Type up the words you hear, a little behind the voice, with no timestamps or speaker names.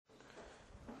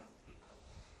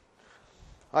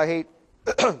I hate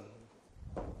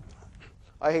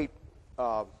I hate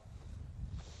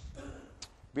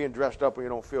being dressed up when you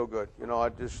don't feel good. You know, I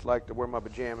just like to wear my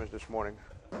pajamas this morning.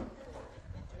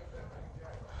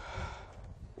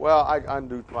 Well,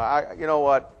 you know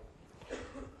what?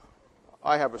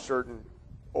 I have a certain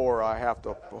aura I have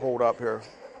to hold up here.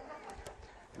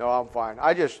 No, I'm fine.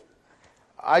 I just,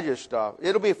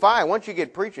 it'll be fine once you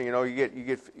get preaching. You know, you get,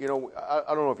 you know,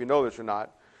 I don't know if you know this or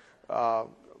not.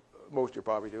 Most of you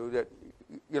probably do. That,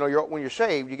 you know, when you're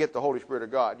saved, you get the Holy Spirit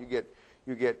of God.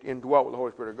 You get indwelt with the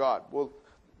Holy Spirit of God. Well,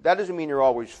 that doesn't mean you're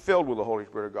always filled with the Holy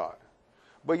Spirit of God.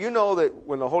 But you know that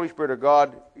when the Holy Spirit of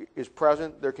God is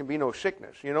present, there can be no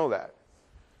sickness. You know that.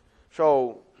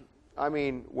 So, I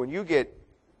mean, when you get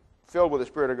filled with the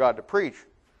Spirit of God to preach,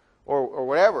 or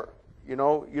whatever, you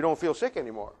know, you don't feel sick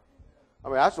anymore. I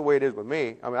mean, that's the way it is with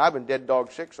me. I mean, I've been dead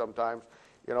dog sick sometimes,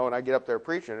 you know, and I get up there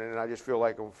preaching, and I just feel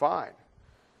like I'm fine.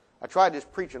 I tried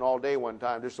just preaching all day one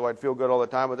time just so I'd feel good all the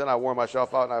time, but then I wore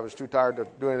myself out, and I was too tired to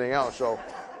do anything else, so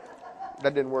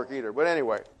that didn't work either. But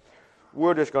anyway,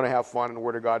 we're just going to have fun in the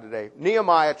Word of God today.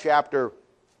 Nehemiah chapter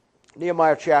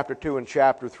 2 and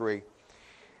chapter 3.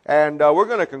 And we're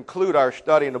going to conclude our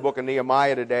study in the book of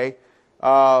Nehemiah today.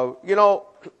 You know,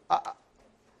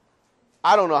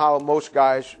 I don't know how most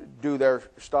guys do their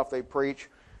stuff they preach,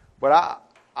 but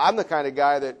I'm the kind of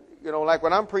guy that, you know, like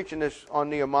when I'm preaching this on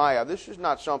Nehemiah, this is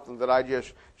not something that I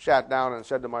just sat down and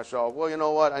said to myself, well, you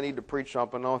know what, I need to preach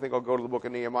something. I think I'll go to the book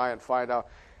of Nehemiah and find out.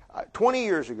 20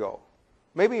 years ago,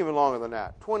 maybe even longer than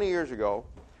that, 20 years ago,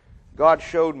 God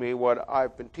showed me what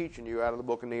I've been teaching you out of the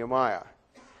book of Nehemiah.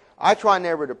 I try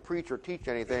never to preach or teach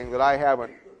anything that I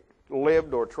haven't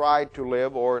lived or tried to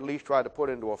live or at least tried to put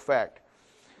into effect.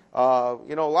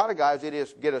 You know, a lot of guys, they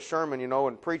just get a sermon, you know,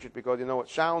 and preach it because, you know, it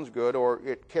sounds good or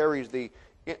it carries the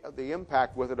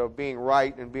impact with it of being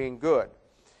right and being good.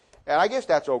 And I guess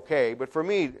that's okay, but for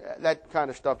me, that kind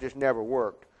of stuff just never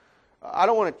worked. I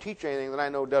don't want to teach anything that I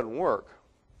know doesn't work.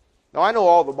 Now, I know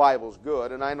all the Bible's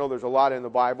good, and I know there's a lot in the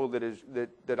Bible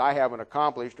that I haven't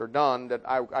accomplished or done that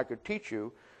I could teach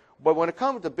you. But when it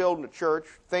comes to building a church,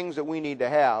 things that we need to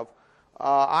have,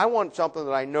 I want something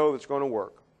that I know that's going to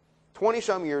work.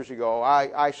 20-some years ago,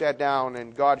 I sat down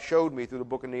and God showed me through the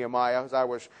book of Nehemiah as I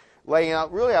was laying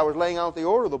out the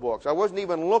order of the books. I wasn't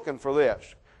even looking for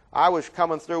this. I was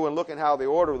coming through and looking how the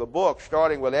order of the books,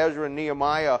 starting with Ezra and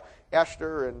Nehemiah,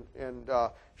 Esther and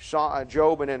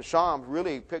Job and then Psalms,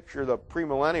 really picture the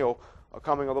premillennial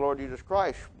coming of the Lord Jesus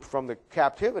Christ from the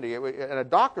captivity in a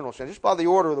doctrinal sense, just by the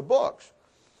order of the books.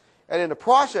 And in the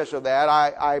process of that,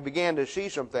 I began to see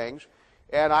some things,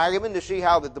 and I began to see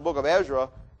how that the book of Ezra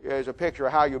is a picture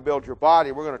of how you build your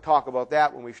body. We're going to talk about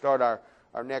that when we start our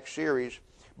next series.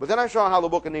 But then I saw how the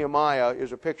book of Nehemiah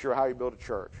is a picture of how you build a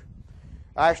church.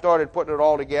 I started putting it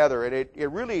all together, and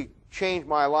it really changed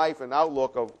my life and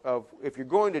outlook of if you're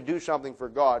going to do something for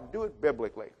God, do it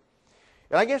biblically.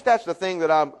 And I guess that's the thing that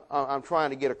I'm trying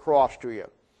to get across to you.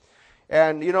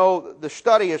 And, you know, the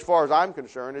study, as far as I'm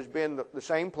concerned, has been the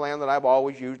same plan that I've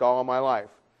always used all of my life.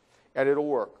 And it'll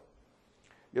work.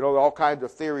 You know, all kinds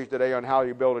of theories today on how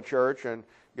you build a church. And,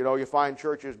 you know, you find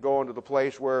churches going to the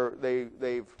place where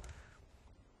they've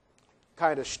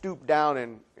kind of stooped down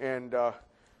and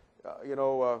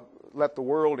let the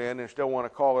world in and still want to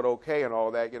call it okay and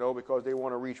all that, you know, because they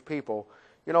want to reach people.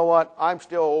 You know what? I'm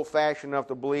still old-fashioned enough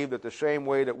to believe that the same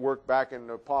way that worked back in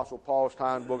the Apostle Paul's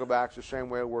time, the book of Acts, the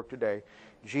same way it worked today.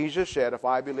 Jesus said, if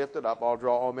I be lifted up, I'll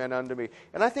draw all men unto me.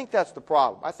 And I think that's the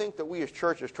problem. I think that we as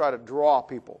churches try to draw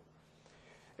people.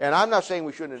 And I'm not saying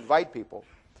we shouldn't invite people,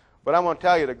 but I'm going to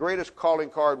tell you the greatest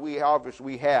calling card we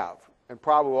have, and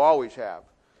probably will always have,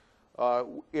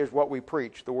 is what we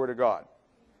preach, the Word of God.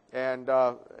 And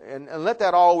let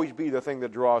that always be the thing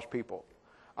that draws people.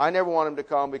 I never want them to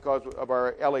come because of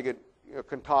our elegant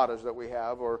cantatas that we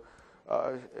have, or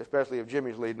especially if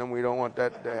Jimmy's leading them. We don't want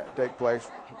that to take place.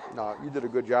 No, you did a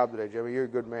good job today, Jimmy. You're a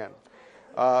good man.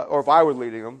 Or if I was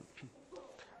leading them.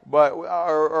 But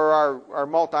or our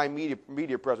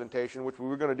multimedia presentation, which we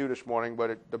were going to do this morning,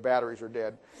 but the batteries are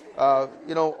dead.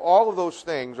 You know, all of those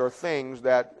things are things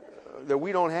that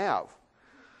we don't have.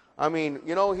 I mean,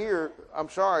 you know, here, I'm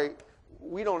sorry,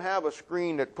 we don't have a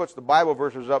screen that puts the Bible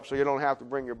verses up so you don't have to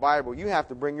bring your Bible. You have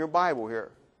to bring your Bible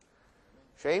here.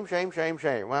 Shame, shame, shame,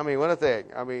 shame. I mean, what a thing.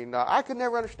 I mean, I could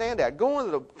never understand that. Going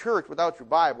to the church without your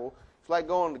Bible, it's like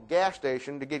going to the gas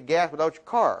station to get gas without your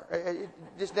car. It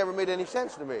just never made any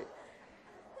sense to me.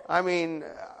 I mean,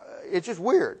 it's just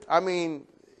weird. I mean,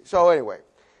 so anyway,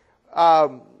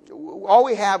 all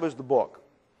we have is the book.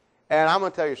 And I'm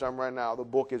going to tell you something right now. The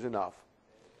book is enough.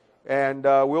 And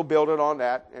we'll build it on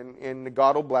that, and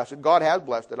God will bless it. God has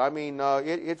blessed it. I mean,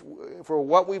 it's for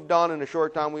what we've done in the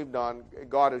short time we've done,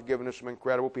 God has given us some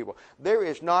incredible people. There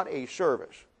is not a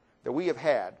service that we have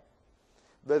had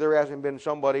that there hasn't been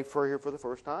somebody here for the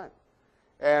first time.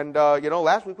 And,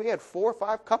 last week we had 4 or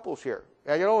 5 couples here.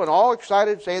 And all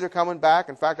excited, say they're coming back.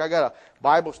 In fact, I got a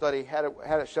Bible study, had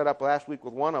it set up last week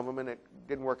with one of them, and it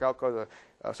didn't work out because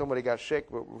somebody got sick,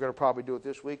 but we're going to probably do it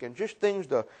this week. And just things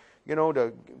to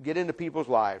get into people's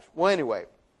lives. Well, anyway,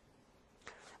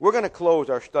 we're going to close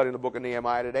our study in the book of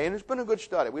Nehemiah today, and it's been a good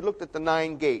study. We looked at the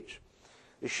 9 gates: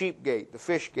 the sheep gate, the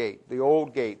fish gate, the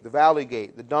old gate, the valley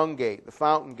gate, the dung gate, the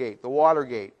fountain gate, the water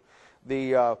gate,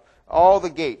 all the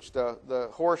gates, the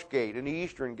horse gate and the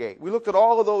eastern gate. We looked at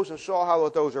all of those and saw how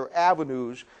those are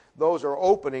avenues, those are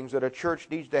openings that a church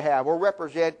needs to have, or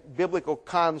represent biblical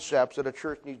concepts that a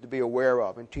church needs to be aware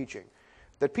of in teaching,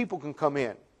 that people can come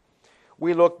in.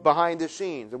 We looked behind the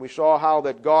scenes and we saw how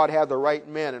that God had the right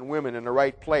men and women in the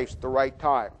right place at the right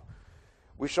time.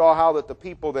 We saw how that the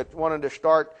people that wanted to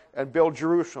start and build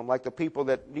Jerusalem, like the people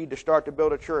that need to start to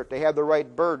build a church, they had the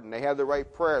right burden, they had the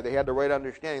right prayer, they had the right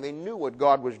understanding. They knew what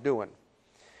God was doing.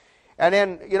 And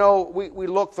then, we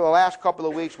looked for the last couple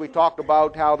of weeks, we talked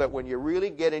about how that when you really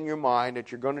get in your mind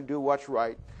that you're going to do what's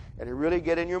right, and you really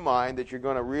get in your mind that you're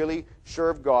going to really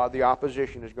serve God, the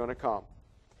opposition is going to come.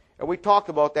 And we talked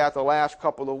about that the last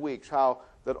couple of weeks, how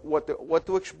what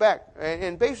to expect.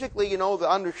 And basically, to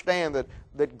understand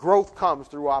that growth comes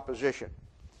through opposition.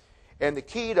 And the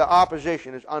key to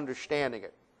opposition is understanding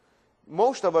it.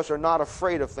 Most of us are not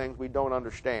afraid of things we don't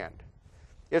understand.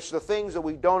 It's the things that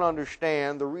we don't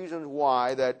understand, the reasons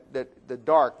why, that the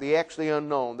dark, the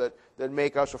unknown, that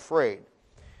make us afraid.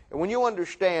 And when you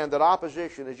understand that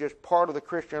opposition is just part of the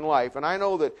Christian life, and I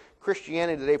know that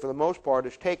Christianity today, for the most part,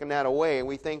 has taken that away, and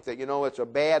we think that, it's a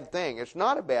bad thing. It's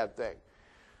not a bad thing.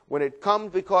 When it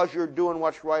comes because you're doing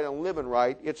what's right and living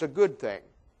right, it's a good thing.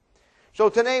 So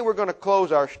today we're going to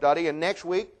close our study, and next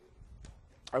week,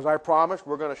 as I promised,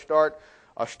 we're going to start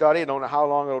a study. I don't know how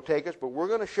long it'll take us, but we're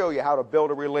going to show you how to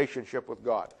build a relationship with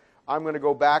God. I'm going to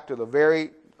go back to the very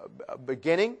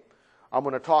beginning. I'm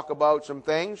going to talk about some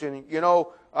things, and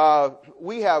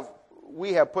we have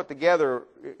put together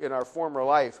in our former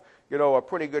life, a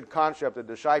pretty good concept of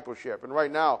discipleship. And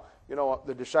right now,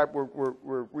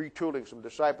 we're retooling some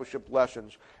discipleship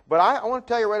lessons. But I want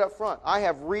to tell you right up front, I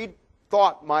have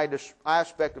rethought my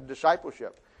aspect of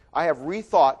discipleship. I have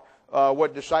rethought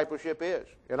what discipleship is,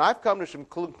 and I've come to some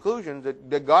conclusions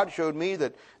that God showed me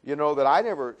that that I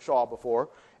never saw before,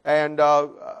 and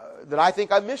that I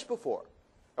think I missed before.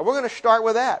 And we're going to start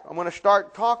with that. I'm going to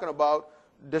start talking about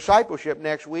discipleship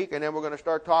next week, and then we're going to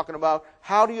start talking about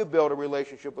how do you build a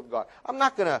relationship with God. I'm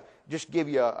not going to just give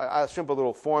you a simple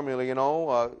little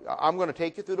formula, I'm going to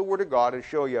take you through the Word of God and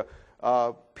show you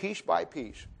piece by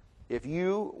piece. If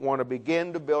you want to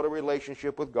begin to build a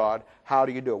relationship with God, how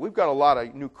do you do it? We've got a lot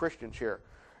of new Christians here,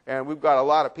 and we've got a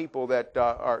lot of people that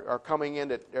are coming in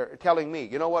that are telling me,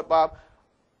 you know what, Bob?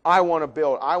 I want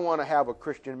to have a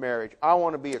Christian marriage. I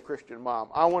want to be a Christian mom.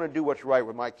 I want to do what's right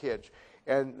with my kids.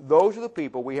 And those are the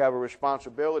people we have a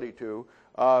responsibility to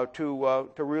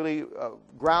really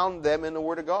ground them in the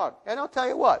Word of God. And I'll tell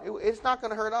you what, it's not going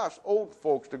to hurt us old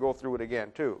folks to go through it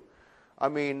again, too. I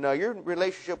mean, your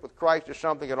relationship with Christ is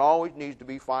something that always needs to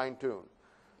be fine-tuned.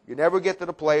 You never get to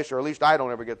the place, or at least I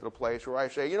don't ever get to the place, where I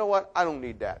say, you know what, I don't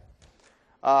need that.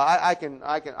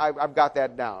 I've got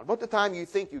that down. But the time you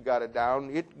think you got it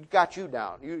down, it got you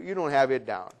down. You don't have it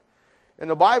down. And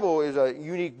the Bible is a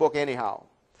unique book anyhow.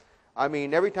 I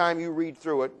mean, every time you read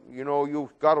through it,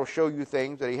 God will show you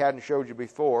things that He hadn't showed you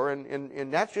before,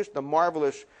 and that's just the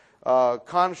marvelous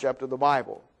concept of the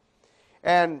Bible.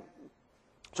 And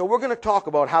so we're going to talk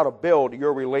about how to build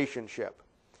your relationship.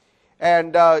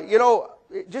 And,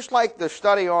 just like the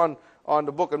study on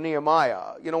the book of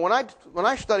Nehemiah, when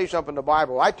I study something in the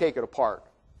Bible, I take it apart.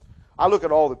 I look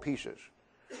at all the pieces.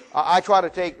 I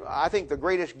think the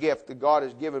greatest gift that God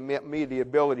has given me the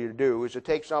ability to do is to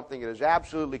take something that is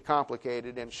absolutely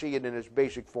complicated and see it in its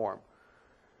basic form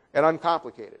and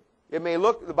uncomplicated.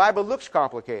 The Bible looks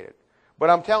complicated, but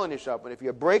I'm telling you something, if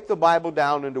you break the Bible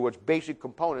down into its basic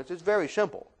components, it's very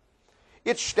simple.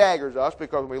 It staggers us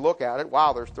because when we look at it,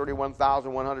 wow, there's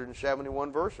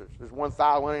 31,171 verses. There's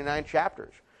 1,099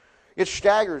 chapters. It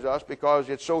staggers us because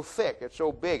it's so thick, it's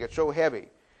so big, it's so heavy.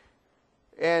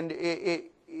 And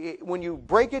when you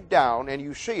break it down and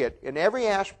you see it in every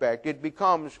aspect, it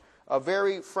becomes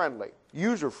very friendly,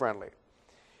 user-friendly.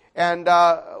 And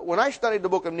when I studied the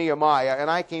book of Nehemiah and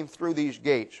I came through these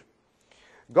gates,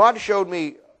 God showed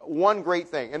me one great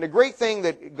thing. And the great thing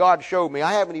that God showed me,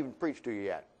 I haven't even preached to you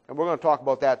yet. And we're going to talk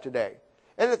about that today.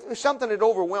 And it's something that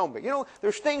overwhelmed me. You know,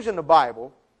 there's things in the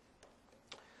Bible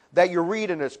that you read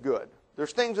and it's good.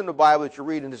 There's things in the Bible that you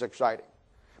read and it's exciting.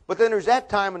 But then there's that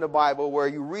time in the Bible where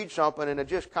you read something and it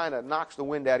just kind of knocks the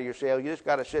wind out of your sail. You just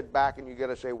got to sit back and you got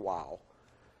to say, wow,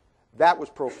 that was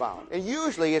profound. And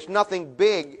usually it's nothing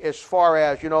big as far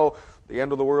as, you know, the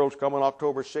end of the world's coming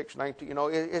October 6, 19, you know,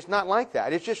 it's not like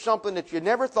that. It's just something that you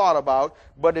never thought about,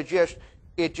 but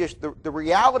the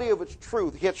reality of its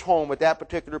truth hits home at that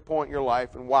particular point in your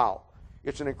life, and wow,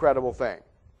 it's an incredible thing.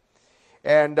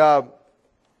 And,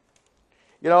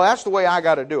 you know, that's the way I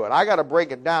got to do it. I got to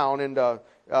break it down and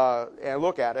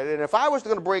look at it. And if I was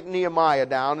going to break Nehemiah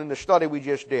down in the study we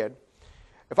just did,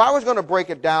 if I was going to break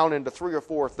it down into 3 or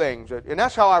 4 things, and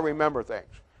that's how I remember things.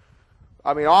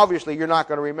 I mean, obviously, you're not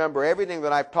going to remember everything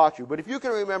that I've taught you, but if you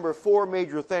can remember 4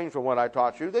 major things from what I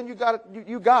taught you, then you got it.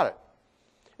 You got it.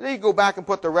 And then you go back and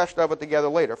put the rest of it together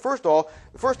later. First of all,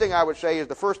 the first thing I would say is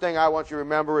the first thing I want you to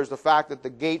remember is the fact that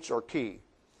the gates are key.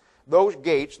 Those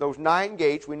gates, those 9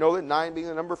 gates, we know that 9 being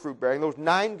the number of fruit bearing, those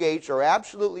 9 gates are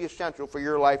absolutely essential for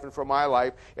your life and for my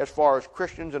life as far as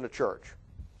Christians in the church.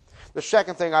 The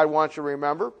second thing I want you to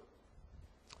remember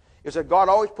is that God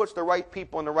always puts the right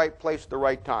people in the right place at the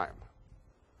right time.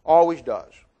 Always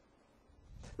does.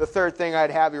 The third thing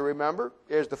I'd have you remember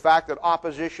is the fact that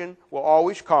opposition will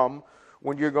always come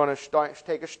when you're going to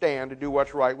take a stand to do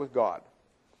what's right with God.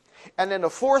 And then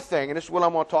the fourth thing, and this is what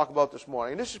I'm going to talk about this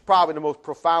morning, and this is probably the most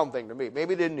profound thing to me.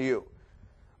 Maybe it didn't to you.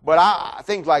 But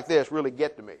things like this really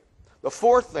get to me. The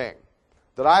fourth thing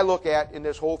that I look at in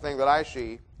this whole thing that I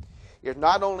see is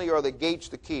not only are the gates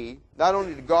the key, not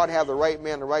only did God have the right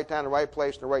man, the right time, the right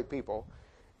place, and the right people,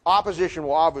 opposition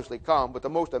will obviously come, but the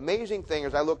most amazing thing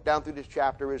as I look down through this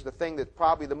chapter is the thing that's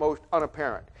probably the most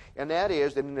unapparent. And that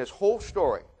is that in this whole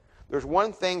story, there's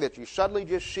one thing that you suddenly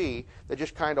just see that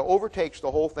just kind of overtakes the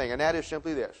whole thing, and that is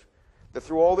simply this, that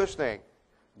through all this thing,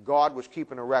 God was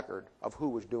keeping a record of who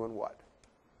was doing what.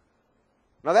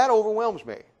 Now that overwhelms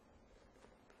me.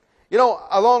 You know,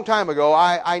 a long time ago,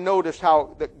 I noticed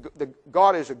how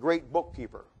God is a great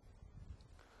bookkeeper.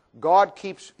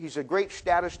 He's a great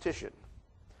statistician.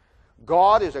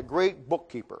 God is a great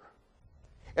bookkeeper.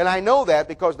 And I know that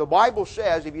because the Bible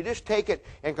says, if you just take it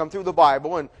and come through the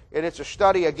Bible, and it's a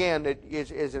study, again, that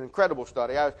is an incredible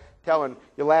study. I was telling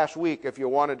you last week, if you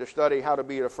wanted to study how to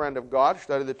be a friend of God,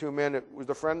 study the 2 men that was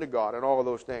the friend of God and all of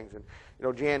those things. And, you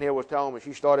know, Jan Hill was telling me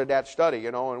she started that study,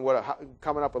 you know, and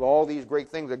coming up with all these great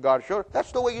things that God showed her.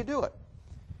 That's the way you do it.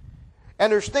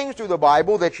 And there's things through the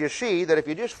Bible that you see that if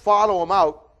you just follow them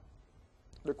out,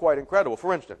 they're quite incredible.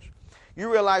 For instance,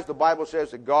 you realize the Bible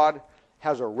says that God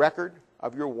has a record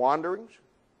of your wanderings.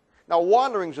 Now,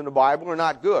 wanderings in the Bible are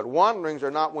not good. Wanderings are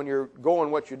not when you're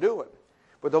going what you're doing.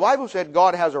 But the Bible said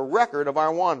God has a record of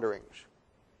our wanderings.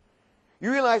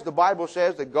 You realize the Bible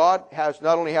says that God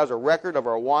not only has a record of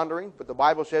our wandering, but the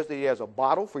Bible says that He has a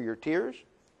bottle for your tears.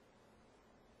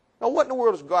 Now, what in the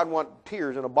world does God want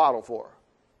tears in a bottle for?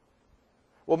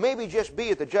 Well, maybe just be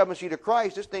at the judgment seat of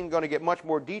Christ, this thing's going to get much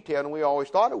more detailed than we always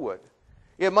thought it would.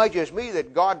 It might just be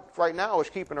that God right now is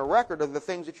keeping a record of the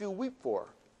things that you weep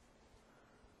for.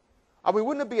 I mean,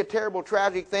 wouldn't it be a terrible,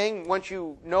 tragic thing once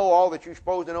you know all that you're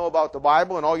supposed to know about the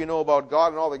Bible and all you know about God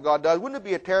and all that God does? Wouldn't it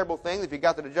be a terrible thing if you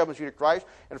got to the judgment seat of Christ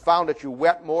and found that you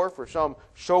wept more for some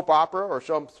soap opera or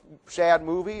some sad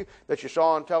movie that you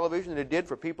saw on television than it did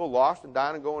for people lost and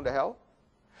dying and going to hell?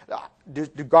 Do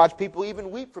God's people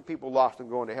even weep for people lost and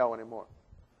going to hell anymore?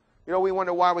 You know, we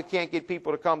wonder why we can't get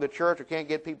people to come to church or can't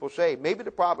get people saved. Maybe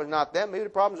the problem is not them. Maybe the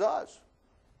problem is us.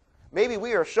 Maybe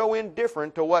we are so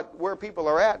indifferent to where people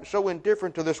are at, so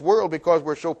indifferent to this world because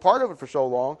we're so part of it for so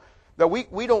long that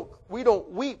we don't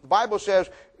weep. The Bible says,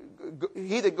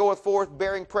 "He that goeth forth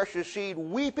bearing precious seed,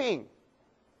 weeping."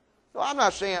 So I'm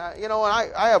not saying, you know,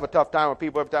 and I have a tough time with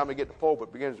people every time they get to the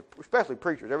pulpit, especially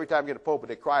preachers. Every time they get to the pulpit,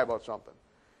 they cry about something.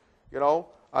 You know?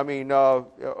 I mean,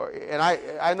 and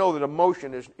I know that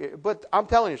emotion is, but I'm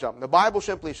telling you something. The Bible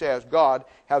simply says God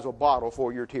has a bottle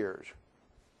for your tears.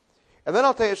 And then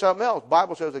I'll tell you something else. The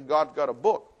Bible says that God's got a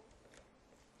book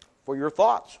for your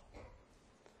thoughts.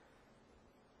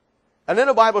 And then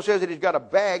the Bible says that He's got a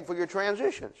bag for your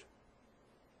transgressions.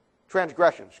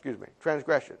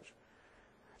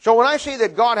 So when I see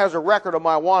that God has a record of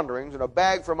my wanderings and a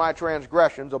bag for my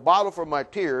transgressions, a bottle for my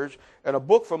tears, and a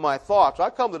book for my thoughts,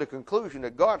 I come to the conclusion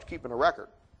that God's keeping a record.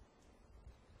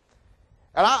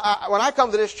 And when I come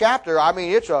to this chapter, I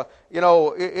mean, it's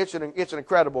an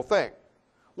incredible thing.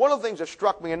 One of the things that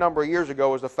struck me a number of years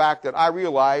ago is the fact that I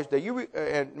realized that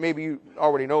and maybe you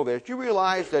already know this, you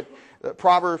realize that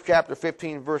Proverbs chapter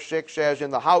 15 verse 6 says,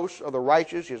 "In the house of the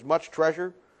righteous is much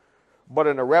treasure, but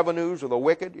in the revenues of the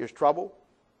wicked is trouble.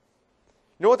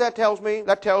 You know what that tells me?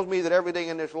 That tells me that everything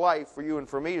in this life for you and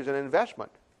for me is an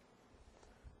investment.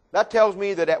 That tells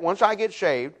me that once I get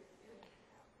saved,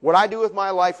 what I do with my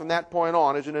life from that point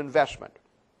on is an investment.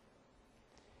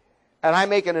 And I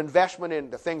make an investment in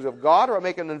the things of God, or I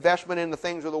make an investment in the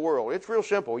things of the world. It's real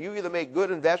simple. You either make good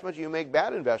investments or you make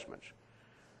bad investments.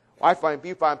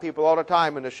 You find people all the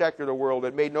time in the secular world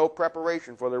that made no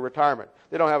preparation for their retirement.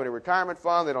 They don't have any retirement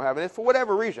fund. They don't have any, for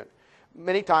whatever reason.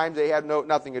 Many times they had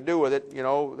nothing to do with it. You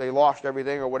know, they lost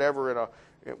everything or whatever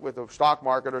with the stock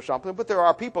market or something. But there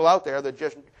are people out there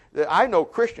that I know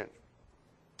Christians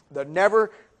that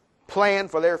never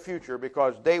planned for their future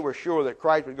because they were sure that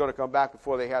Christ was going to come back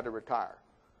before they had to retire.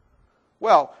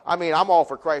 Well, I mean, I'm all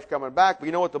for Christ coming back, but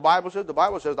you know what the Bible says? The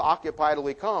Bible says the occupy till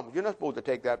he comes. You're not supposed to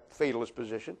take that fatalist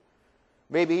position.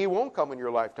 Maybe he won't come in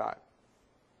your lifetime.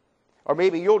 Or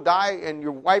maybe you'll die and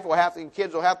your wife will have to, and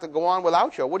kids will have to go on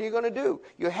without you. What are you going to do?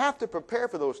 You have to prepare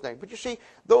for those things. But you see,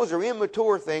 those are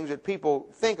immature things that people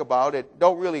think about and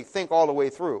don't really think all the way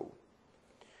through.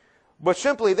 But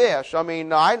simply this, I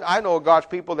mean, I know God's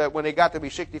people that when they got to be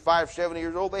 65, 70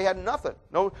 years old, they had nothing.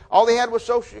 No, all they had was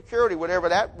Social Security, whatever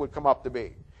that would come up to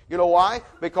be. You know why?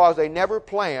 Because they never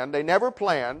planned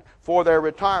for their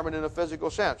retirement in a physical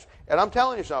sense. And I'm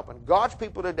telling you something, God's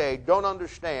people today don't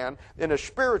understand in a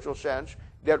spiritual sense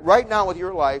that right now with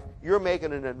your life, you're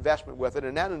making an investment with it,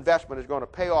 and that investment is going to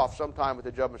pay off sometime at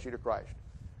the judgment seat of Christ.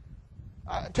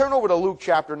 Turn over to Luke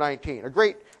chapter 19, a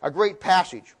great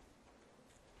passage.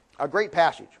 A great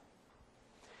passage.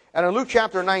 And in Luke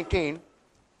chapter 19,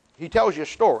 he tells you a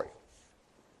story.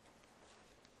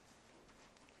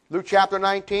 Luke chapter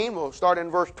 19, we'll start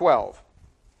in verse 12.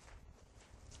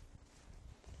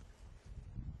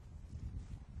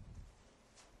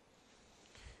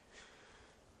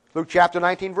 Luke chapter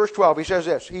 19, verse 12, he says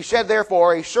this. He said,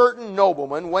 therefore, a certain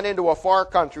nobleman went into a far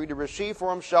country to receive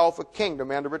for himself a kingdom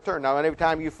and to return. Now, every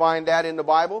time you find that in the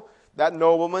Bible, that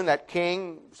nobleman, that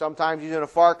king, sometimes he's in a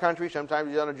far country, sometimes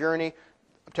he's on a journey.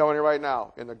 I'm telling you right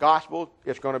now, in the gospel,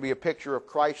 it's going to be a picture of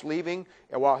Christ leaving,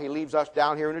 and while he leaves us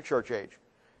down here in the church age.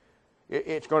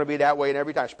 It's going to be that way in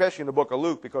every time, especially in the book of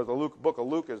Luke, because the book of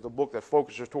Luke is the book that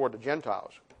focuses toward the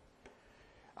Gentiles.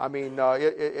 I mean,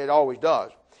 it always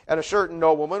does. And a certain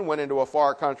nobleman went into a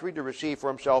far country to receive for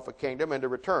himself a kingdom and to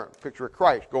return. Picture of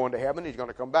Christ going to heaven, he's going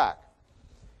to come back.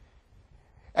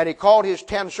 And he called his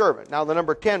 10 servants. Now the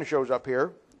number 10 shows up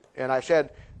here, and I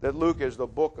said that Luke is the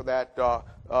book that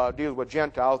deals with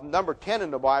Gentiles. Number 10 in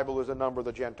the Bible is the number of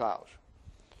the Gentiles.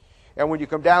 And when you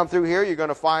come down through here, you're going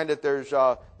to find that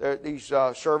these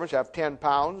servants have 10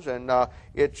 pounds, and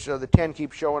the 10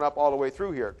 keeps showing up all the way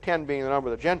through here, 10 being the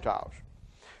number of the Gentiles.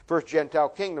 First Gentile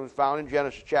kingdom is found in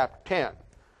Genesis chapter 10.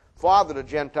 Father of the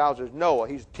Gentiles is Noah.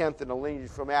 He's 10th in the lineage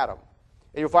from Adam.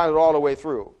 And you'll find it all the way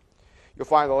through. You'll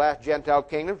find the last Gentile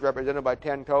kingdoms represented by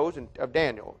 10 toes of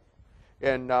Daniel.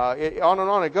 And on and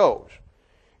on it goes.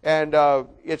 And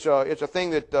it's a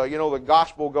thing that, the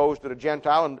gospel goes to the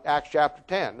Gentile in Acts chapter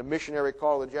 10. The missionary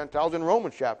call of the Gentiles in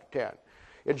Romans chapter 10.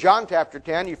 In John chapter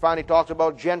 10, you find he talks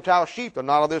about Gentile sheep that are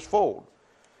not of this fold.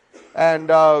 And,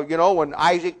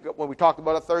 when we talked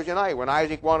about it Thursday night, when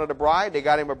Isaac wanted a bride, they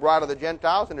got him a bride of the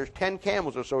Gentiles, and there's 10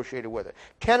 camels associated with it.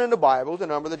 10 in the Bible is the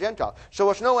number of the Gentiles. So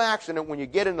it's no accident when you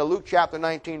get into Luke chapter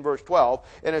 19, verse 12,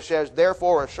 and it says,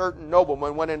 therefore a certain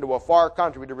nobleman went into a far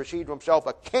country to receive to himself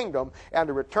a kingdom and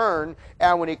to return,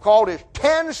 and when he called his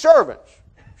 10 servants,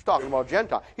 he's talking about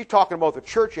Gentiles, he's talking about the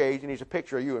church age, and he's a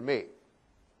picture of you and me.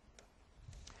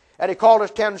 And he called his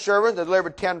 10 servants and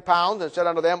delivered 10 pounds and said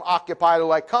unto them, occupy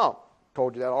till I come.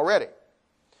 Told you that already.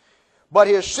 But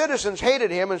his citizens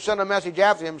hated him and sent a message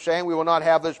after him saying, we will not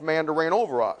have this man to reign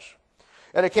over us.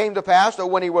 And it came to pass that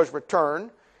when he was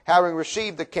returned, having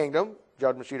received the kingdom,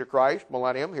 judgment seat of Christ,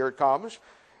 millennium, here it comes,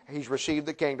 he's received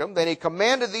the kingdom. Then he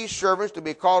commanded these servants to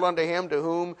be called unto him to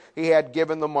whom he had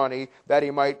given the money, that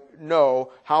he might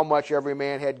know how much every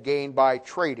man had gained by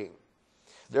trading.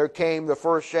 There came the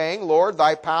first saying, Lord,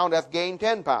 thy pound hath gained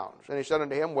 10 pounds. And he said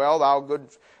unto him, Well, thou good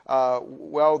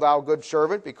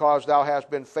servant, because thou hast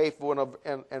been faithful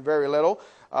in very little,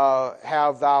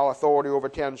 have thou authority over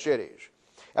 10 cities.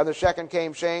 And the second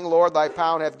came saying, Lord, thy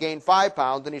pound hath gained 5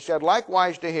 pounds. And he said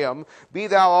likewise to him, Be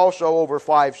thou also over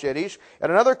 5 cities.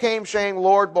 And another came saying,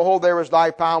 Lord, behold, there is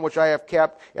thy pound which I have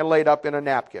kept and laid up in a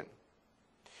napkin.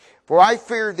 For I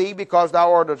fear thee, because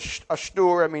thou art a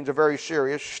steward, that means a very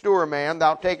serious, steward man.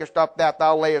 Thou takest up that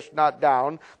thou layest not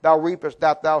down. Thou reapest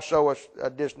that thou sowest,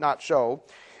 didst not sow.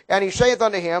 And he saith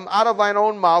unto him, Out of thine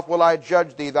own mouth will I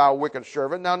judge thee, thou wicked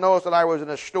servant. Thou knowest that I was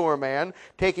a steward man,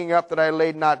 taking up that I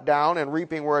laid not down, and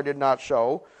reaping where I did not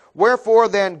sow. Wherefore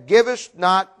then givest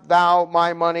not thou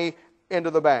my money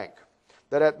into the bank,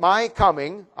 that at my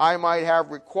coming I might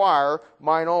have require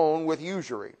mine own with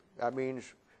usury. That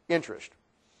means interest.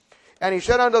 And he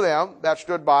said unto them that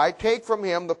stood by, Take from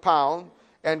him the pound,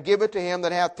 and give it to him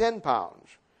that hath 10 pounds.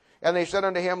 And they said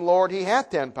unto him, Lord, he hath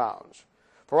 10 pounds.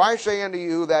 For I say unto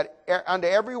you that unto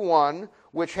every one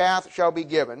which hath shall be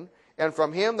given, and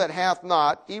from him that hath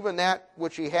not, even that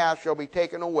which he hath shall be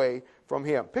taken away from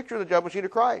him. Picture the judgment seat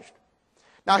of Christ.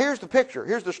 Now here's the picture.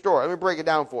 Here's the story. Let me break it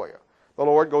down for you. The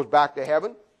Lord goes back to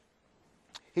heaven.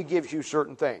 He gives you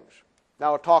certain things.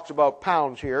 Now it talks about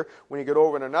pounds here. When you get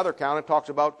over in another account, it talks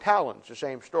about talents. The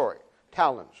same story.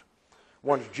 Talents.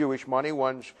 One's Jewish money,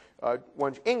 one's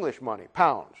English money,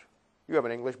 pounds. You have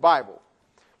an English Bible.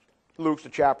 Luke's the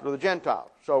chapter of the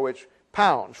Gentiles. So it's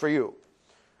pounds for you.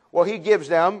 Well, he gives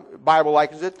them, the Bible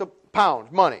likens it to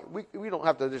pounds, money. We don't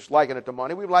have to just liken it to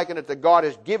money. We liken it to God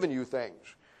has given you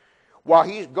things. While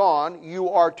he's gone, you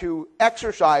are to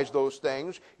exercise those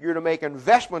things. You're to make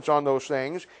investments on those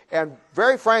things. And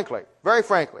very frankly,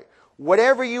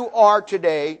 whatever you are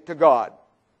today to God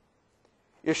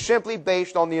is simply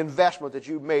based on the investment that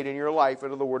you've made in your life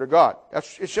into the Word of God.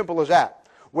 That's as simple as that.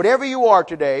 Whatever you are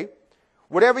today,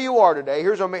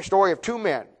 here's a story of two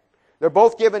men. They're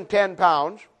both given 10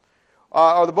 pounds.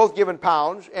 Or they're both given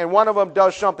pounds, and one of them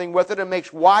does something with it and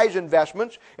makes wise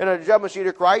investments in a judgment seat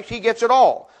of Christ. He gets it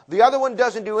all. The other one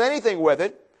doesn't do anything with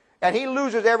it, and he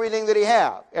loses everything that he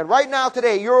has. And right now,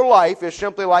 today, your life is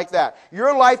simply like that.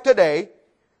 Your life today,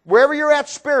 wherever you're at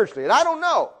spiritually, and I don't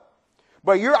know,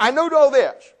 but I know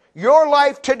this. Your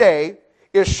life today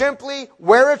is simply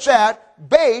where it's at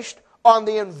based on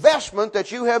the investment that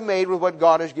you have made with what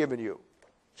God has given you.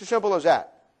 It's as simple as that.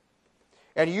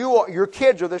 And your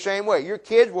kids are the same way. Your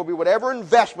kids will be whatever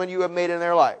investment you have made in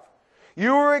their life.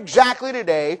 You are exactly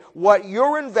today what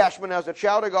your investment as a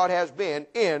child of God has been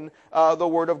in the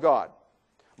Word of God.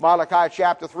 Malachi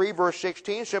chapter 3 verse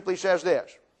 16 simply says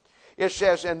this. It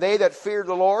says, And they that feared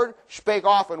the Lord spake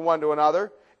often one to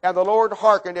another, and the Lord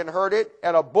hearkened and heard it,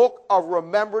 and a book of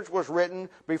remembrance was written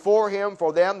before him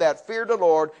for them that feared the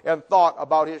Lord and thought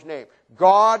about his name.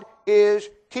 God is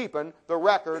keeping the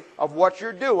record of what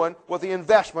you're doing with the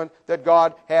investment that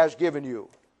God has given you.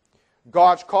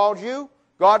 God's called you.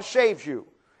 God saves you.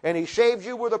 And he saved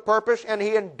you with a purpose, and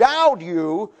he endowed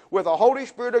you with the Holy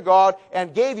Spirit of God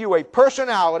and gave you a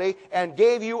personality and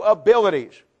gave you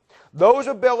abilities. Those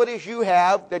abilities you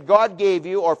have that God gave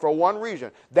you are for one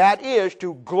reason. That is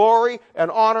to glory and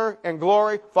honor and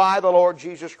glorify the Lord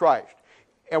Jesus Christ.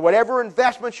 And whatever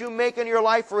investments you make in your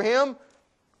life for him,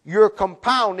 you're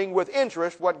compounding with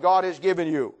interest what God has given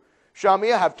you. Some of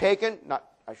you have taken,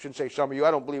 I shouldn't say some of you, I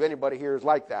don't believe anybody here is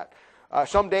like that.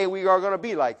 Someday we are going to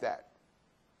be like that.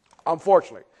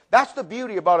 Unfortunately. That's the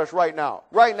beauty about us right now.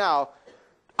 Right now,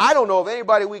 I don't know of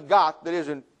anybody we got that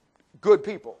isn't good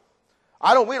people.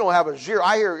 We don't have a zero.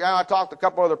 I talked to a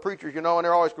couple other preachers, and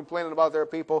they're always complaining about their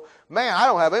people. Man, I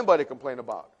don't have anybody to complain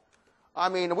about. I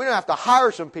mean, we don't have to hire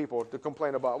some people to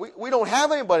complain about. We don't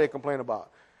have anybody to complain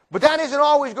about. But that isn't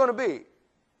always going to be.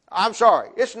 I'm sorry.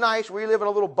 It's nice. We live in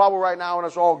a little bubble right now, and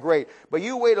it's all great. But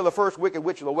you wait till the first wicked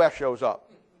witch of the West shows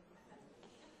up.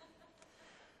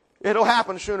 It'll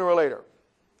happen sooner or later.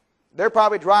 They're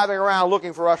probably driving around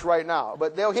looking for us right now.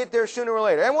 But they'll hit there sooner or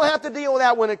later. And we'll have to deal with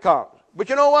that when it comes. But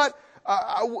you know what?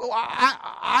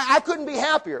 I couldn't be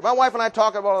happier. My wife and I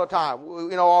talk about it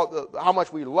all the time. How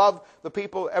much we love the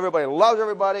people. Everybody loves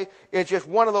everybody. It's just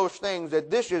one of those things that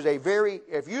this is a very,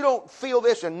 if you don't feel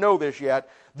this and know this yet,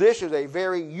 this is a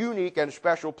very unique and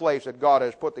special place that God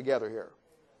has put together here.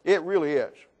 It really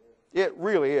is. It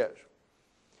really is.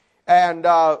 And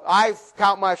I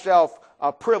count myself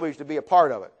privileged to be a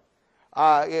part of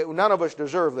it. None of us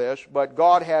deserve this, but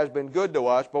God has been good to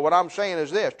us. But what I'm saying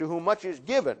is this, to whom much is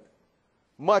given,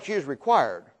 much is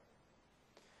required.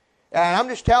 And I'm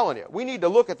just telling you, we need to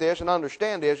look at this and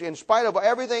understand this. In spite of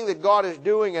everything that God is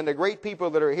doing and the great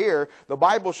people that are here, the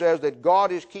Bible says that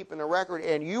God is keeping the record,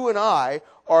 and you and I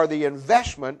are the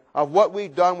investment of what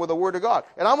we've done with the Word of God.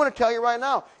 And I'm going to tell you right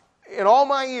now, in all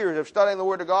my years of studying the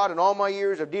Word of God, in all my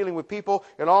years of dealing with people,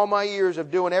 in all my years of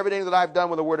doing everything that I've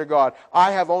done with the Word of God,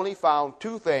 I have only found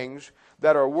two things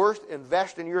that are worth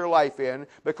investing your life in,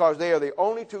 because they are the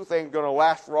only two things going to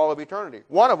last for all of eternity.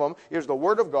 One of them is the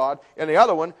Word of God, and the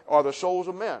other one are the souls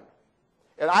of men.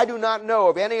 And I do not know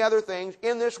of any other things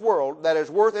in this world that is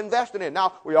worth investing in.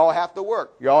 Now, we all have to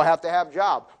work. We all have to have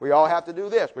jobs. We all have to do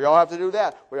this. We all have to do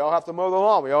that. We all have to mow the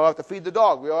lawn. We all have to feed the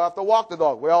dog. We all have to walk the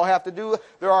dog. We all have to do...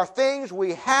 There are things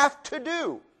we have to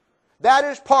do. That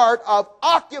is part of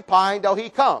occupying till He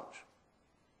comes.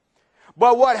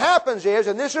 But what happens is,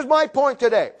 and this is my point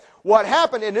today, what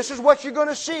happened, and this is what you're going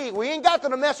to see. We ain't got to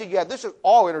the message yet. This is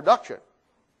all introduction.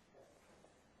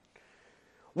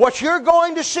 What you're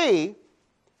going to see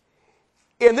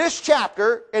in this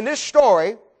chapter, in this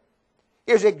story,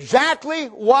 is exactly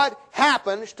what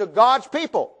happens to God's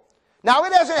people. Now,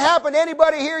 it hasn't happened to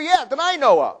anybody here yet that I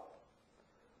know of.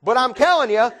 But I'm telling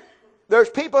you, there's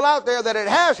people out there that it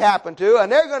has happened to,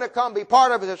 and they're going to come be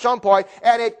part of it at some point,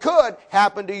 and it could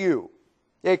happen to you.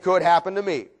 It could happen to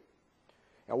me.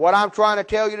 And what I'm trying to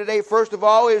tell you today, first of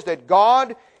all, is that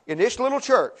God, in this little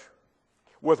church,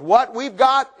 with what we've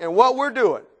got and what we're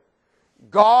doing,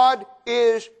 God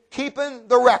is keeping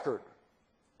the record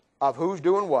of who's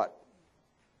doing what.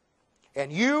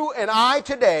 And you and I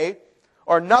today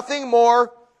are nothing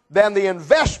more than the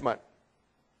investment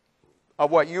of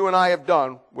what you and I have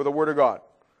done with the Word of God.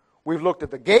 We've looked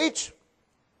at the gates,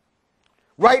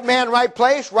 right man, right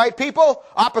place, right people,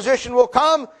 opposition will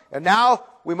come, and now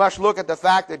we must look at the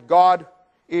fact that God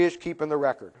is keeping the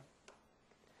record.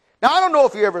 Now, I don't know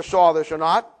if you ever saw this or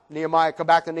not. Nehemiah, come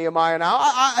back to Nehemiah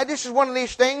now. This is one of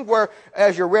these things where,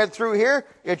 as you read through here,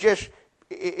 it just,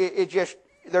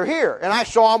 they're here. And I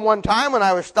saw them one time when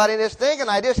I was studying this thing,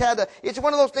 and I just had to, it's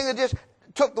one of those things that just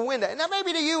took the wind out. Now,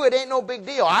 maybe to you it ain't no big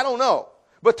deal. I don't know.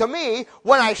 But to me,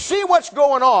 when I see what's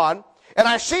going on, and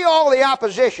I see all the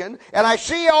opposition, and I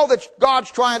see all that God's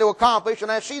trying to accomplish,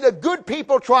 and I see the good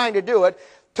people trying to do it,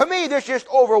 to me this just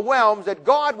overwhelms that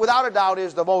God, without a doubt,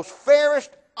 is the most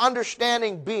fairest,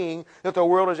 understanding being that the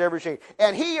world has ever seen.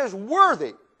 And He is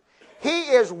worthy. He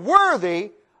is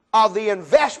worthy of the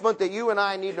investment that you and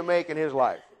I need to make in His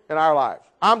life, in our lives.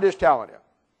 I'm just telling you.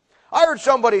 I heard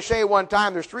somebody say one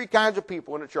time there's three kinds of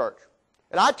people in the church.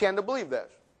 And I tend to believe this.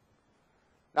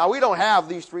 Now, we don't have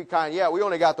these three kinds yet. We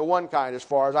only got the one kind as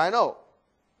far as I know.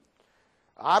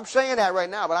 I'm saying that right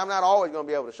now, but I'm not always going to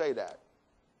be able to say that.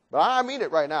 But I mean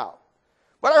it right now.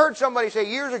 But I heard somebody say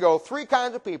years ago, three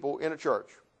kinds of people in a church.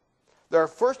 There are,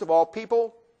 first of all,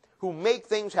 people who make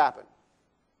things happen.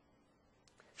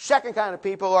 Second kind of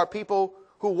people are people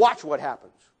who watch what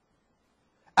happens.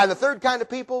 And the third kind of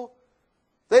people,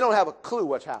 they don't have a clue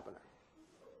what's happening.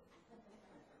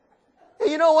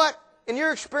 Hey, you know what? In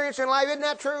your experience in life, isn't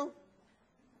that true?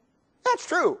 That's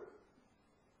true.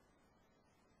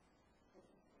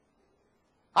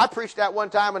 I preached that one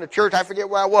time in a church, I forget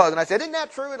where I was, and I said, isn't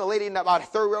that true? And a lady in about a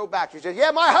third row back, she said,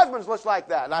 yeah, my husband's looks like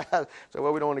that. And I said,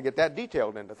 well, we don't want to get that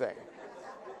detailed into things.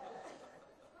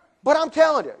 But I'm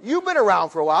telling you, you've been around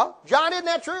for a while. John, isn't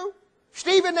that true?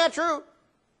 Steve, isn't that true?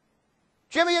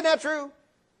 Jimmy, isn't that true?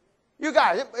 You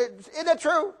guys, isn't that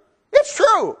true? It's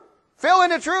true. Phil,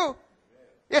 isn't it true?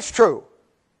 It's true.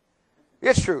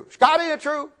 It's true. Scott, ain't it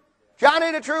true? John,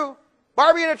 ain't it true?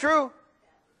 Barbie, ain't it true?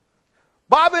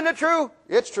 Bob, isn't it true?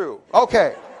 It's true.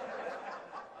 Okay.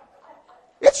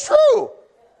 It's true.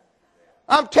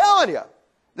 I'm telling you.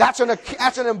 That's an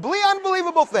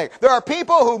unbelievable thing. There are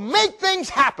people who make things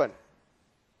happen.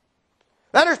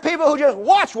 Then there's people who just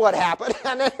watch what happened.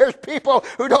 And then there's people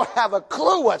who don't have a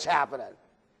clue what's happening.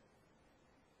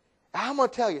 I'm going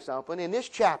to tell you something. In this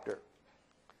chapter,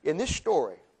 in this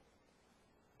story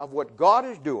of what God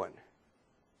is doing,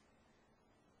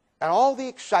 and all the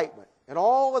excitement, and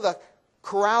all of the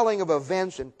corralling of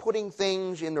events and putting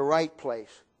things in the right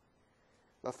place,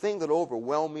 the thing that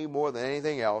overwhelmed me more than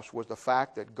anything else was the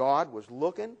fact that God was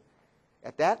looking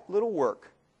at that little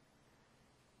work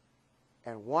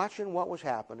and watching what was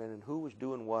happening and who was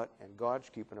doing what, and God's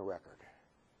keeping a record.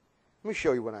 Let me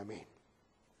show you what I mean.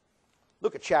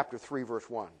 Look at chapter 3, verse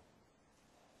 1.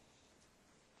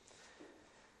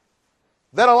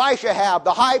 Then Elishahab,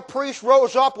 the high priest,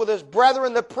 rose up with his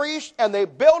brethren the priests, and they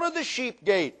builded the sheep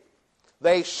gate.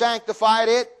 They sanctified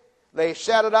it. They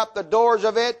set it up, the doors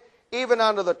of it, even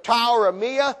unto the tower of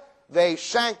Meah. They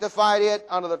sanctified it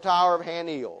unto the tower of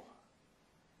Haneel.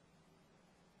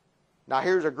 Now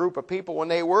here's a group of people when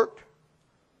they worked.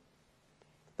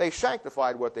 They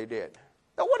sanctified what they did.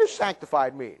 Now what does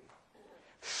sanctified mean?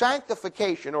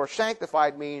 Sanctification or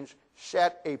sanctified means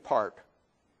set apart.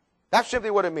 That's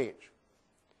simply what it means.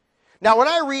 Now, when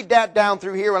I read that down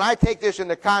through here, and I take this in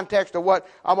the context of what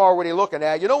I'm already looking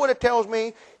at, you know what it tells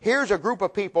me? Here's a group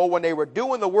of people when they were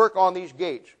doing the work on these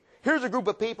gates. Here's a group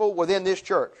of people within this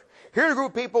church. Here's a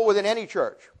group of people within any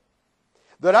church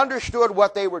that understood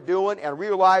what they were doing and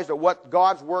realized that what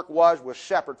God's work was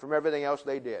separate from everything else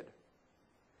they did.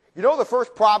 You know the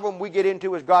first problem we get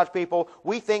into as God's people?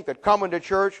 We think that coming to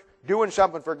church, doing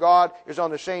something for God, is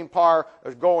on the same par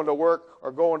as going to work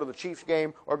or going to the Chiefs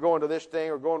game or going to this thing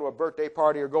or going to a birthday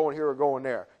party or going here or going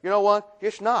there. You know what?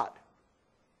 It's not.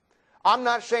 I'm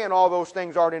not saying all those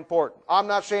things aren't important. I'm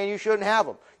not saying you shouldn't have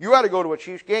them. You ought to go to a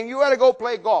Chiefs game. You ought to go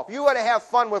play golf. You ought to have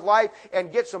fun with life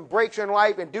and get some breaks in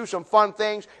life and do some fun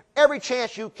things every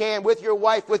chance you can with your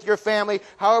wife, with your family,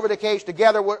 however the case,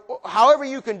 together, however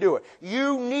you can do it.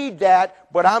 You need that,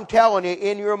 but I'm telling you,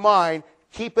 in your mind,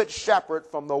 keep it separate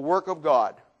from the work of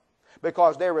God.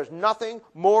 Because there is nothing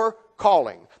more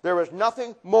calling. There is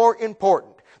nothing more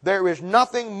important. There is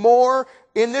nothing more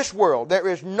in this world. There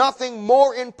is nothing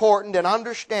more important than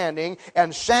understanding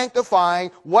and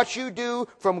sanctifying what you do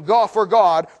for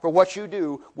God, for what you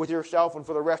do with yourself and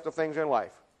for the rest of things in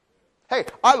life. Hey,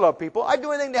 I love people. I'd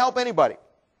do anything to help anybody.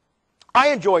 I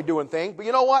enjoy doing things, but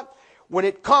you know what? When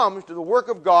it comes to the work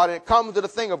of God and it comes to the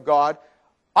thing of God,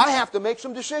 I have to make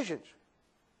some decisions.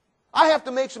 I have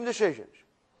to make some decisions.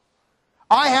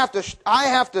 I have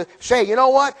to say, you know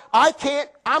what?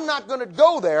 I'm not going to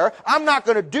go there. I'm not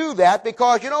going to do that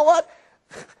because, you know what?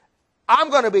 I'm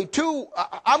going to be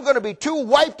too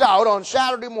wiped out on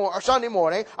Sunday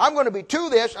morning. I'm going to be too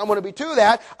this. I'm going to be too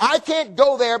that. I can't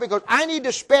go there because I need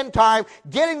to spend time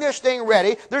getting this thing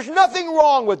ready. There's nothing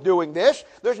wrong with doing this.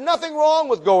 There's nothing wrong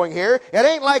with going here. It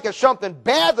ain't like it's something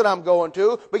bad that I'm going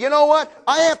to. But you know what?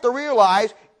 I have to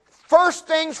realize, first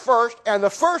things first, and the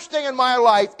first thing in my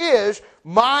life is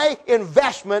my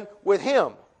investment with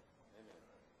Him.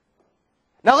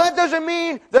 Now that doesn't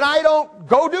mean that I don't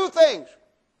go do things.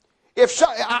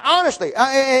 Honestly,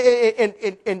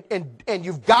 and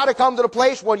you've got to come to the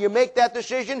place when you make that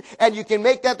decision, and you can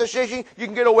make that decision, you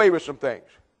can get away with some things.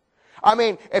 I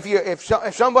mean,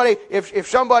 if somebody,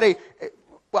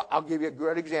 well, I'll give you a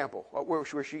good example.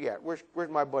 Where's she at? Where's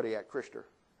my buddy at? Krister.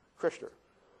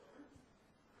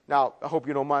 Now, I hope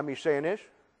you don't mind me saying this.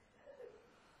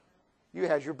 You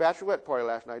had your bachelorette party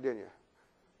last night, didn't you?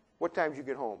 What time did you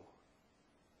get home?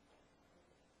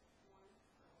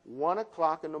 1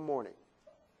 o'clock in the morning.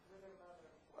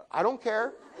 I don't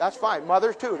care. That's fine.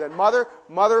 Mothers too. Then mother,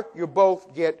 you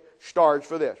both get stars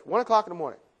for this. 1 o'clock in the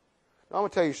morning. Now, I'm going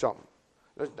to tell you something.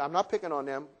 I'm not picking on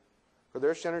them, because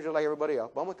they're sinners just like everybody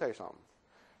else. But I'm going to tell you something.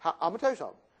 I'm going to tell you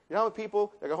something. You know how many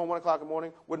people that go home 1 o'clock in the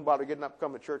morning wouldn't bother getting up and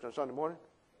coming to church on Sunday morning?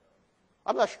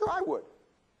 I'm not sure I would.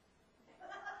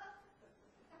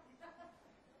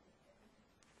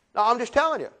 No, I'm just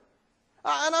telling you.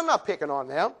 And I'm not picking on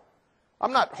them.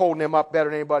 I'm not holding them up better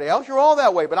than anybody else. You're all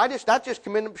that way. But that just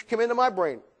come into my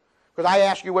brain. Because I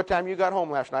asked you what time you got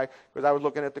home last night, because I was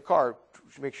looking at the car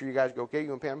to make sure you guys go okay,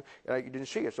 you and Pam, and you didn't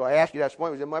see it. So I asked you that point.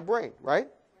 It was in my brain, right?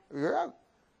 Yeah.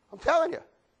 I'm telling you.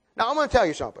 Now, I'm going to tell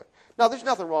you something. Now, there's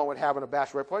nothing wrong with having a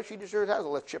bachelorette party. She deserves to have a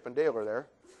little Chip and Dale there.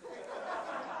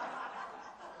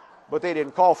 But they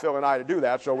didn't call Phil and I to do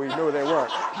that, so we knew they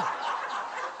weren't.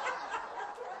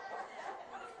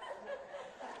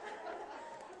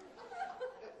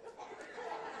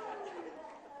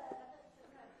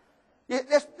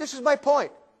 This is my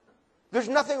point. There's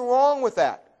nothing wrong with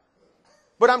that.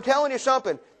 But I'm telling you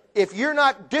something. If you're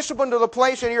not disciplined to the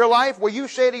place in your life where you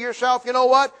say to yourself, you know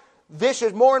what, this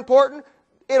is more important,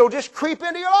 it'll just creep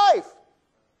into your life.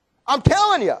 I'm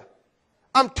telling you.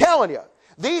 I'm telling you.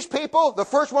 These people, the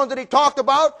first ones that he talked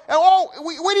about, and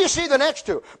where do you see the next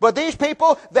two? But these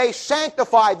people, they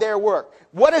sanctified their work.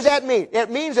 What does that mean?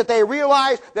 It means that they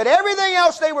realized that everything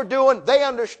else they were doing, they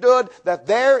understood that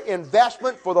their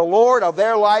investment for the Lord of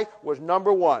their life was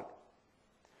number one.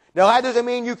 Now, that doesn't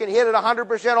mean you can hit it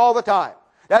 100% all the time.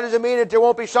 That doesn't mean that there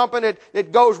won't be something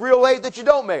that goes real late that you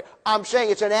don't make. I'm saying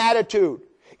it's an attitude.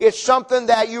 It's something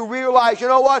that you realize, you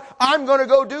know what, I'm going to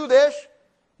go do this.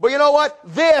 But you know what?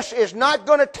 This is not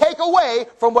going to take away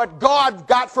from what God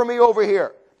got for me over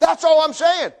here. That's all I'm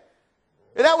saying.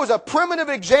 And that was a primitive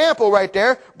example right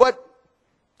there, but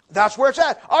that's where it's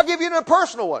at. I'll give you a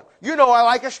personal one. You know I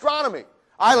like astronomy.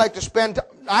 I can spend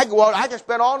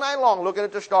all night long looking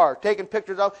at the stars, taking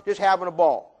pictures of, just having a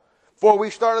ball. Before we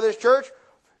started this church,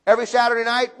 every Saturday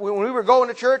night when we were going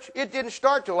to church, it didn't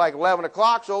start till like 11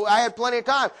 o'clock, so I had plenty of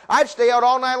time. I'd stay out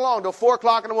all night long till 4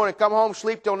 o'clock in the morning, come home,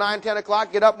 sleep till 9, 10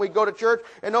 o'clock, get up and we'd go to church,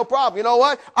 and no problem. You know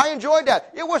what? I enjoyed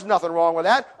that. There was nothing wrong with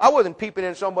that. I wasn't peeping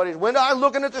in somebody's window. I was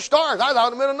looking at the stars. I was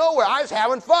out in the middle of nowhere. I was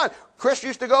having fun. Chris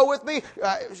used to go with me.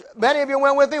 Many of you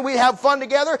went with me. We'd have fun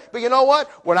together. But you know what?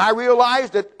 When I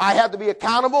realized that I had to be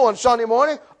accountable on Sunday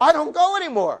morning, I don't go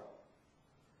anymore.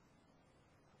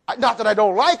 Not that I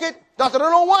don't like it. Not that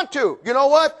I don't want to. You know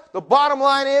what? The bottom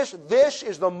line is, this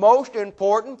is the most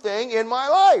important thing in my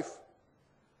life.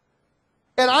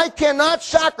 And I cannot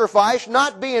sacrifice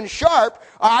not being sharp.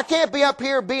 I can't be up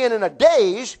here being in a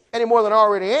daze any more than I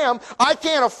already am. I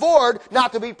can't afford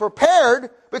not to be prepared,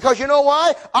 because you know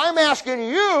why? I'm asking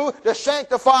you to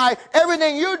sanctify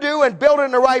everything you do and build it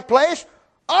in the right place.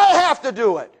 I have to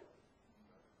do it.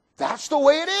 That's the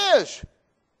way it is.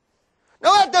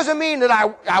 Now, that doesn't mean that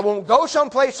I won't go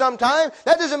someplace sometime.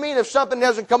 That doesn't mean if something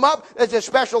doesn't come up, it's a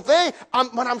special thing.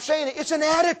 What I'm saying, it's an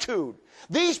attitude.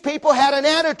 These people had an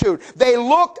attitude. They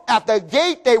looked at the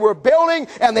gate they were building,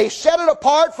 and they set it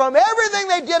apart from everything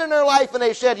they did in their life, and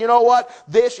they said, you know what?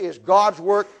 This is God's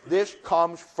work. This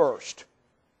comes first.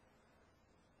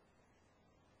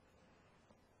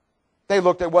 They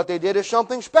looked at what they did as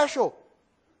something special.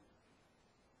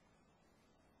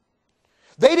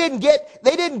 They didn't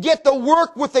get the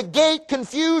work with the gate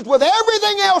confused with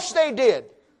everything else they did.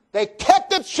 They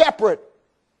kept it separate.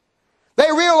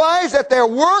 They realized that their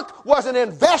work was an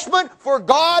investment for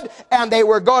God, and they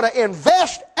were going to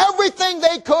invest everything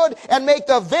they could and make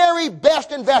the very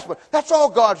best investment. That's all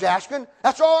God's asking.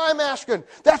 That's all I'm asking.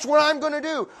 That's what I'm going to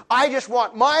do. I just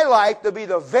want my life to be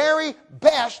the very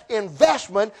best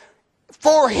investment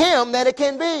for Him that it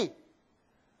can be.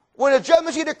 When the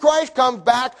judgment seat of Christ comes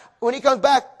back, when He comes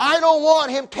back, I don't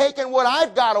want Him taking what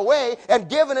I've got away and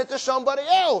giving it to somebody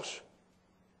else.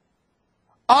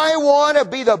 I want to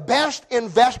be the best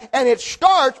investment, and it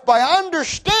starts by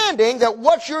understanding that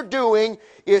what you're doing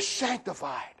is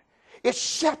sanctified. It's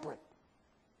separate.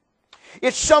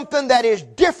 It's something that is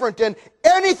different than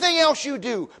anything else you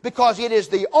do, because it is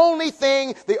the only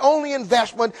thing, the only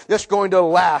investment that's going to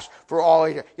last for all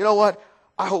eternity. You know what?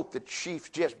 I hope the Chiefs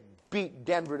just beat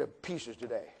Denver to pieces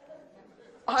today.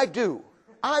 I do.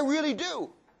 I really do.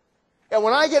 And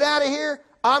when I get out of here,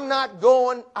 I'm not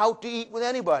going out to eat with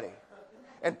anybody.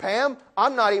 And Pam,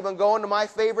 I'm not even going to my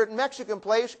favorite Mexican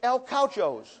place, El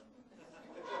Caucho's.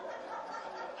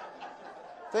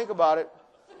 Think about it.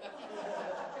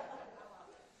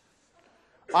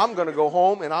 I'm going to go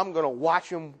home and I'm going to watch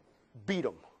them beat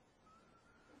them.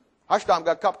 I stopped and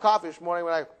got a cup of coffee this morning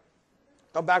when I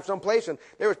come back someplace, and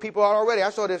there was people out already. I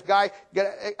saw this guy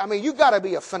you got to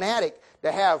be a fanatic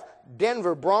to have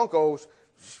Denver Broncos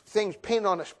things painted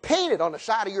on the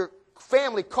side of your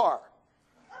family car.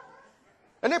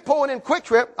 And they're pulling in Quick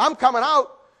Trip. I'm coming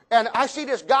out, and I see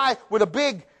this guy with a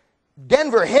big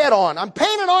Denver head on. I'm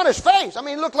painted on his face.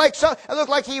 It looked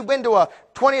like he'd been to a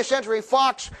 20th Century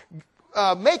Fox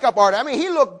makeup artist. He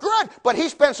looked good, but he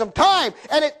spent some time,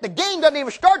 and the game doesn't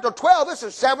even start till 12. This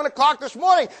is 7 o'clock this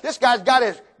morning. This guy's got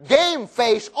his game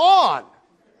face on.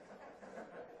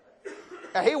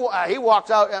 And he walks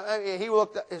out, he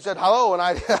looked and said, hello, and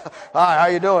I, hi, how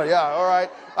you doing? Yeah, all right.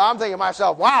 I'm thinking to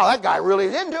myself, wow, that guy really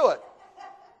is into it.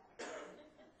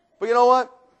 But you know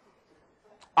what?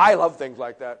 I love things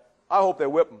like that. I hope they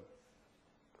whip them.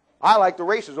 I like the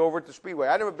races over at the Speedway.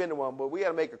 I've never been to one, but we got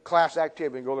to make a class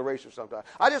activity and go to the races sometime.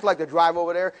 I just like to drive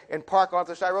over there and park off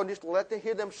the side road and just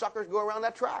hear them suckers go around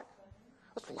that track.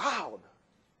 That's loud.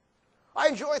 I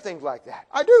enjoy things like that.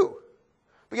 I do.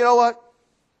 But you know what?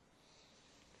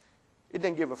 It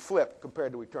didn't give a flip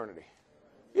compared to eternity.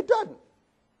 It doesn't.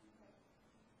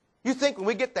 You think when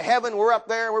we get to heaven, we're up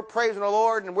there, we're praising the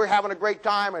Lord, and we're having a great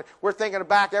time, and we're thinking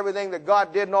back everything that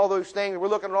God did and all those things, and we're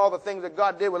looking at all the things that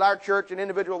God did with our church and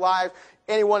individual lives.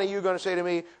 Any one of you going to say to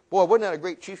me, boy, wasn't that a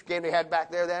great Chiefs game they had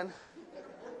back there then?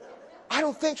 I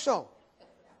don't think so.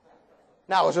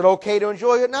 Now, is it okay to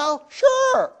enjoy it now?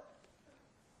 Sure.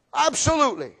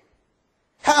 Absolutely.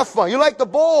 Have fun. You like the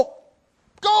bowl?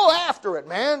 Go after it,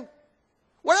 man.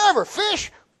 Whatever.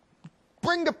 Fish.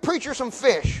 Bring the preacher some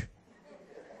fish.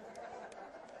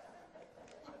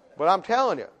 But I'm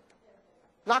telling you,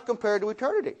 not compared to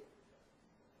eternity.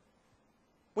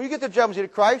 When you get to the judgment seat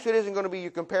of Christ, it isn't going to be you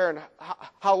comparing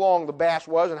how long the bass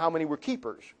was and how many were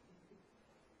keepers.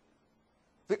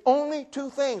 The only two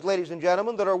things, ladies and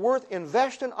gentlemen, that are worth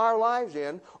investing our lives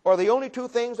in are the only two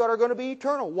things that are going to be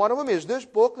eternal. One of them is this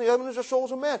book, and the other one is the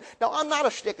souls of men. Now, I'm not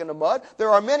a stick in the mud.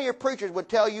 There are many preachers would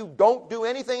tell you, don't do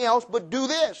anything else but do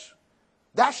this.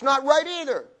 That's not right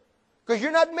either, because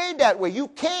you're not made that way. You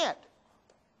can't.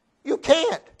 You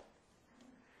can't.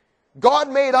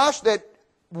 God made us that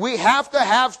we have to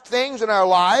have things in our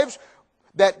lives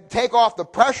that take off the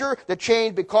pressure, that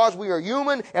change because we are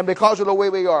human and because of the way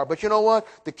we are. But you know what?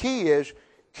 The key is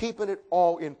keeping it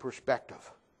all in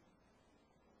perspective.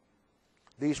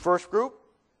 These first group,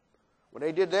 when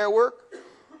they did their work,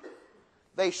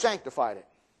 they sanctified it.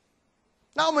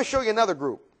 Now I'm going to show you another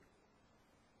group.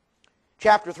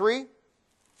 Chapter 3,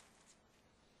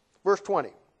 verse 20.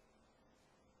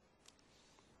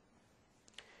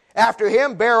 After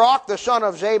him, Baruch, the son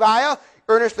of Zabiah,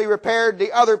 earnestly repaired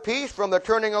the other piece from the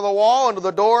turning of the wall unto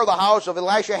the door of the house of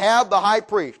Elishahab, the high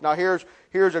priest. Now here's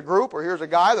a group, or here's a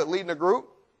guy that's leading a group.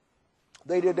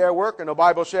 They did their work, and the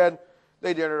Bible said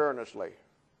they did it earnestly.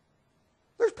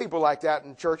 There's people like that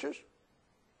in churches.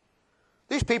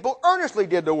 These people earnestly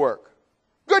did the work.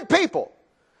 Good people.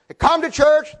 They come to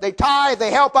church, they tithe,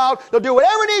 they help out, they'll do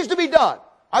whatever needs to be done.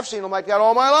 I've seen them like that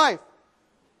all my life.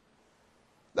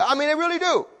 I mean, they really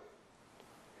do.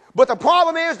 But the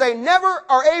problem is they never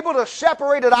are able to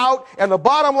separate it out, and the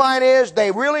bottom line is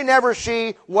they really never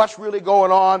see what's really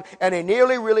going on, and they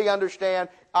nearly really understand.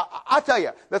 I tell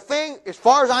you, the thing, as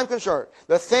far as I'm concerned,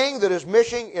 the thing that is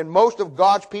missing in most of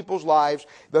God's people's lives,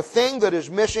 the thing that is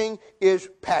missing is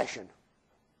passion.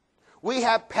 We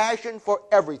have passion for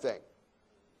everything.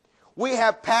 We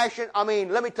have passion. I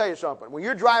mean, let me tell you something. When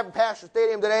you're driving past the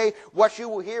stadium today, what you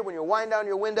will hear when you wind down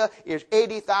your window is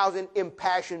 80,000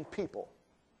 impassioned people.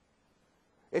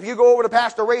 If you go over to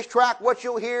past the racetrack, what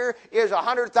you'll hear is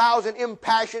 100,000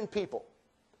 impassioned people.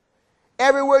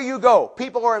 Everywhere you go,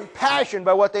 people are impassioned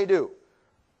by what they do.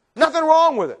 Nothing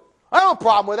wrong with it. I don't have a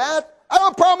problem with that. I don't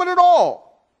have a problem with it at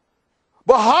all.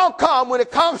 But how come when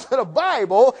it comes to the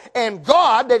Bible and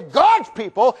God, that God's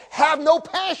people have no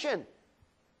passion?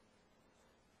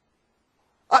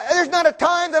 There's not a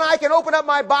time that I can open up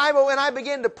my Bible and I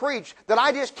begin to preach that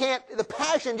I just can't, the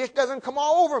passion just doesn't come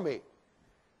all over me.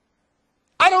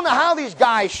 I don't know how these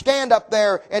guys stand up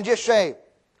there and just say,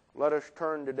 let us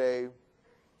turn today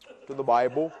to the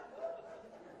Bible.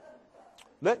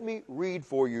 Let me read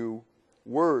for you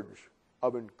words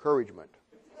of encouragement.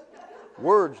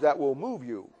 Words that will move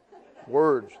you.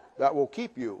 Words that will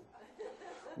keep you.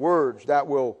 Words that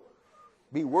will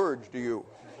be words to you.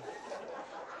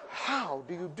 How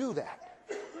do you do that?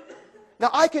 Now,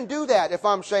 I can do that if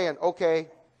I'm saying, okay,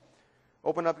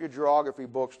 open up your geography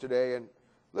books today and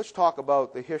let's talk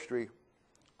about the history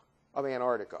of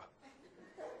Antarctica.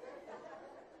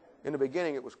 In the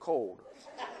beginning, it was cold.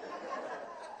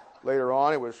 Later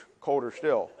on, it was colder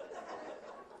still.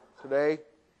 Today,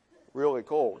 really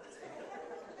cold.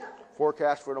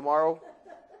 Forecast for tomorrow,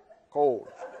 cold.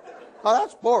 Now,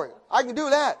 that's boring. I can do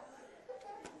that.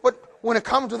 But when it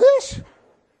comes to this,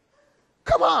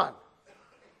 come on.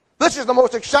 This is the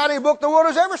most exciting book the world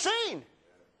has ever seen.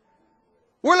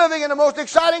 We're living in the most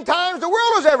exciting times the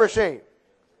world has ever seen.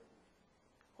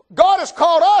 God has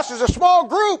called us as a small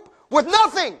group with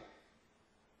nothing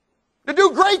to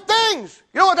do great things.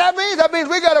 You know what that means? That means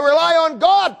we've got to rely on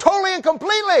God totally and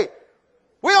completely.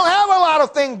 We don't have a lot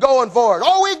of things going for us.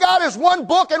 All we got is one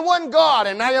book and one God.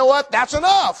 And now you know what? That's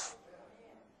enough.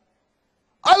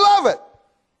 I love it.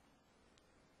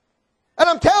 And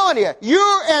I'm telling you,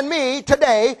 you and me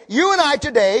today, you and I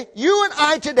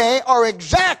today are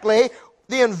exactly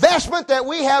the investment that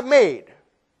we have made.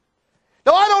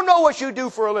 Now, I don't know what you do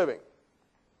for a living.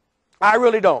 I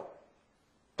really don't.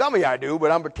 Tell me I do,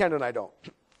 but I'm pretending I don't.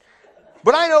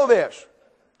 But I know this.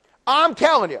 I'm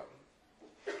telling you,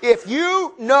 if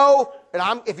you know,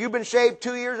 and if you've been saved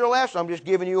 2 years or less, I'm just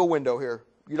giving you a window here.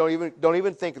 You don't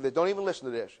even think of this. Don't even listen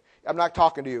to this. I'm not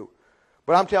talking to you.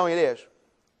 But I'm telling you this.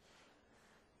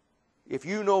 If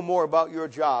you know more about your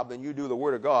job than you do the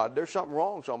Word of God, there's something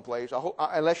wrong someplace,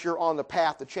 unless you're on the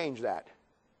path to change that.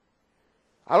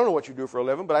 I don't know what you do for a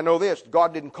living, but I know this.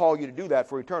 God didn't call you to do that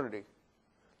for eternity.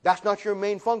 That's not your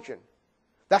main function.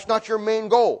 That's not your main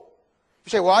goal. You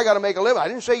say, well, I got to make a living. I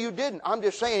didn't say you didn't. I'm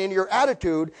just saying in your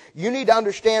attitude, you need to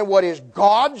understand what is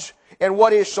God's and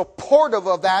what is supportive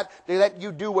of that to let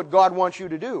you do what God wants you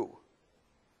to do.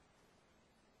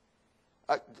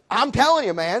 I'm telling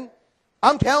you, man.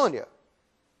 I'm telling you.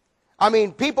 I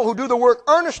mean, people who do the work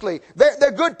earnestly,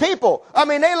 they're good people. I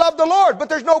mean, they love the Lord, but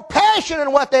there's no passion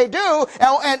in what they do,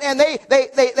 and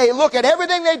they look at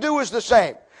everything they do as the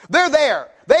same. They're there.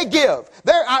 They give.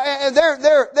 They're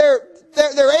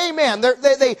amen.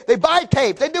 They buy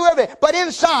tape. They do everything. But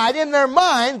inside, in their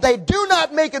mind, they do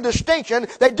not make a distinction.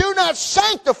 They do not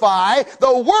sanctify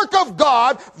the work of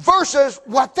God versus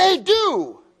what they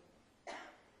do.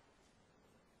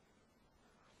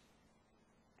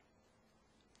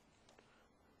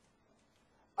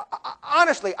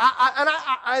 Honestly,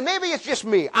 maybe it's just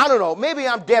me. I don't know. Maybe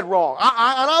I'm dead wrong.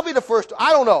 And I'll be the first.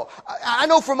 I don't know. I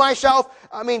know for myself.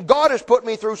 I mean, God has put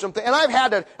me through something, and I've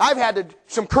had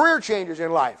some career changes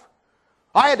in life.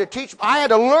 I had to teach. I had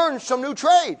to learn some new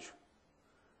trades.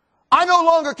 I no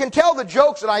longer can tell the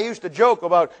jokes that I used to joke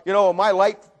about. You know, my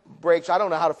light breaks. I don't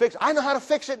know how to fix it. I know how to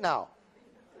fix it now.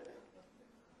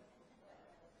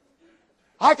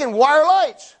 I can wire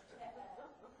lights.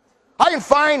 I can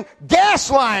find gas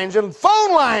lines and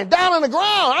phone lines down on the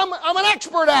ground. I'm an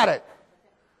expert at it.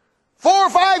 4 or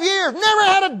 5 years, never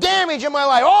had a damage in my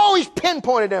life. Always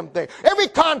pinpointed them things. Every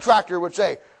contractor would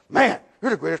say, man,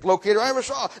 you're the greatest locator I ever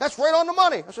saw. That's right on the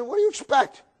money. I said, what do you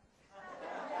expect?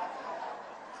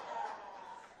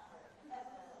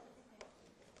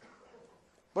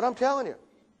 But I'm telling you.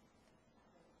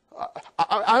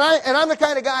 And I'm the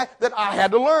kind of guy that I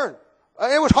had to learn.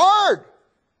 It was hard.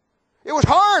 It was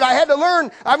hard. I had to learn,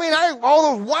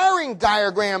 all those wiring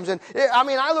diagrams. And,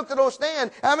 I looked at those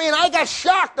things. I got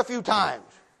shocked a few times.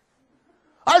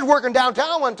 I was working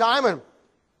downtown one time,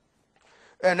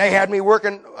 and they had me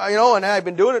working, and I'd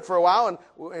been doing it for a while. And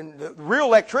the real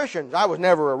electricians, I was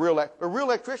never a real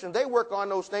electrician, they work on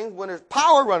those things when there's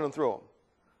power running through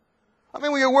them.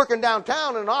 When you're working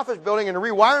downtown in an office building and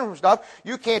rewiring some stuff,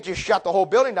 you can't just shut the whole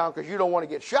building down because you don't want to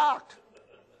get shocked.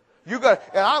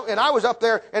 I was up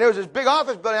there, and there was this big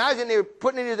office building. I was in there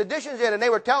putting these additions in, and they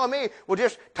were telling me, well,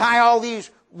 just tie all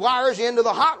these wires into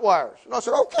the hot wires. And I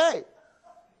said, okay.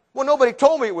 Well, nobody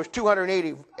told me it was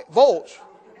 280 volts.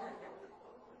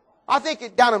 I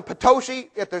think down in Potosi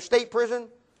at the state prison,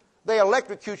 they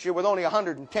electrocute you with only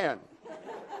 110.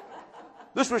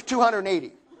 This was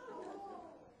 280.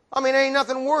 There ain't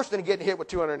nothing worse than getting hit with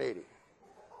 280.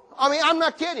 I'm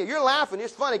not kidding you. You're laughing.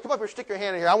 It's funny. Come up here, stick your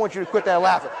hand in here. I want you to quit that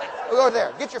laughing. Go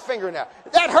there. Get your finger in there.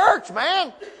 That hurts,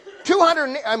 man.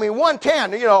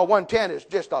 110. 110 is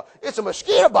just it's a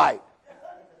mosquito bite.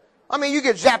 You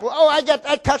get zapped. Oh, I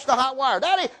touched the hot wire.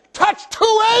 Daddy, touch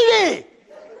 280.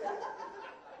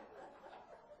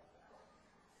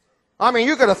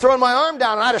 You could have thrown my arm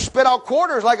down and I'd have spit out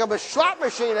quarters like a slot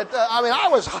machine. I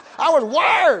was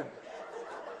wired.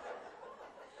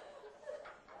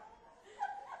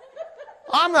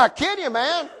 I'm not kidding you,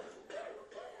 man.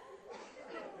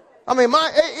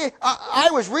 I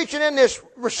was reaching in this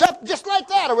just like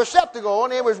that, a receptacle,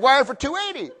 and it was wired for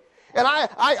 280. And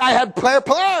I had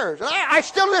pliers. And I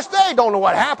still to this day don't know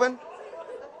what happened.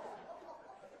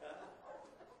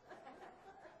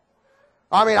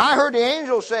 I heard the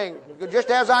angels sing, just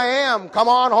as I am, come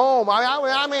on home. For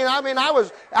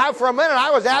a minute,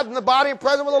 I was out in the body and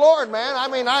present with the Lord, man.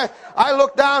 I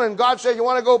looked down and God said, you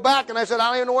want to go back? And I said,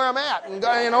 I don't even know where I'm at. And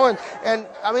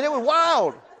it was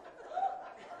wild.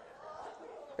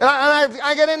 And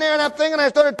I get in there and that thing and I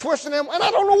started twisting them, and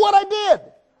I don't know what I did.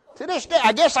 To this day,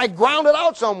 I guess I ground it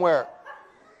out somewhere.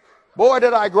 Boy,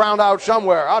 did I ground out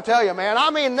somewhere. I'll tell you, man.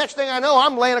 Next thing I know,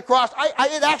 I'm laying across.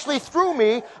 It actually threw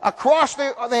me across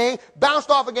the thing, bounced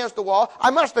off against the wall. I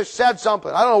must have said something.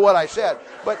 I don't know what I said.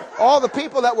 But all the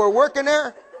people that were working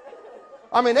there,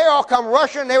 they all come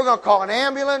rushing. They were going to call an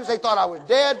ambulance. They thought I was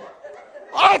dead.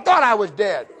 I thought I was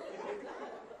dead.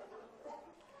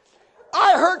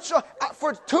 I hurt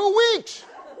for 2 weeks.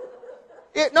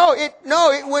 It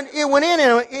went in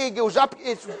and it goes up.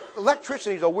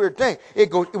 Electricity is a weird thing. It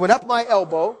went up my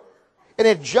elbow, and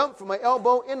it jumped from my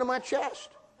elbow into my chest.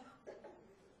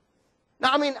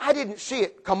 Now, I didn't see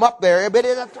it come up there, but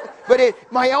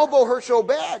my elbow hurt so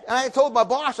bad. And I told my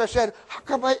boss, I said, how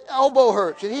come my elbow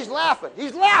hurts? And he's laughing.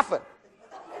 He's laughing.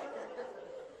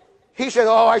 He said,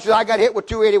 I got hit with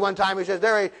 280 one time. He says,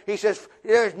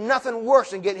 there's nothing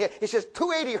worse than getting hit. He says,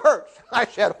 280 hurts. I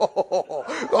said,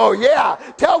 oh yeah,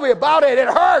 tell me about it. It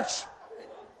hurts.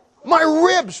 My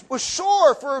ribs were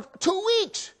sore for 2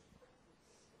 weeks.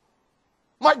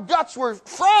 My guts were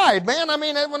fried, man.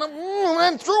 It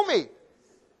went through me.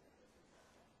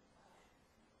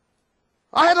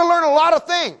 I had to learn a lot of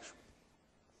things.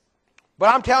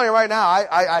 But I'm telling you right now,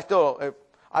 I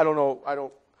don't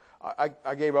know,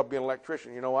 I gave up being an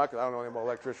electrician. You know why? Because I don't know anything about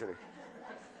electricity.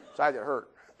 Besides, it hurt.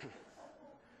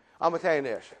 I'm going to tell you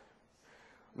this.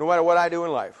 No matter what I do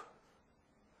in life,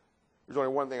 there's only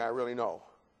one thing I really know.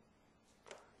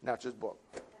 And that's this book.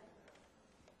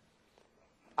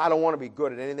 I don't want to be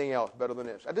good at anything else better than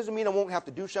this. That doesn't mean I won't have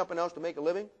to do something else to make a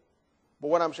living. But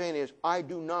what I'm saying is, I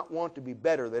do not want to be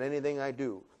better than anything I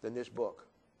do than this book.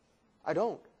 I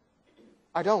don't.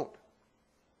 I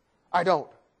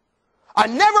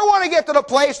never want to get to the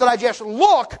place that I just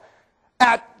look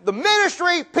at the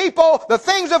ministry, people, the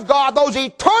things of God, those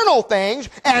eternal things,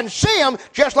 and see them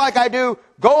just like I do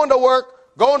going to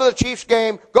work, going to the Chiefs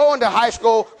game, going to high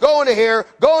school, going to here,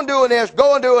 going doing this,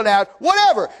 going doing that,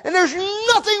 whatever. And there's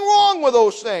nothing wrong with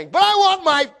those things. But I want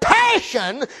my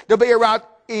passion to be around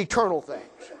eternal things.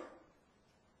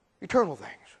 Eternal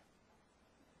things.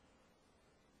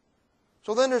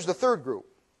 So then there's the third group.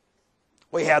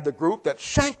 We had the group that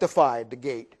sanctified the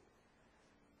gate.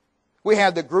 We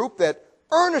had the group that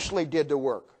earnestly did the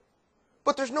work.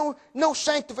 But there's no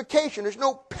sanctification. There's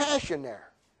no passion there.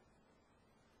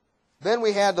 Then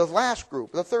we had the last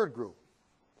group, the third group.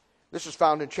 This is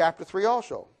found in chapter 3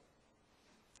 also,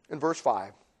 in verse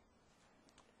 5.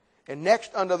 And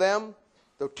next unto them,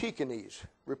 the Tychanes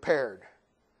repaired.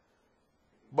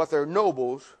 But their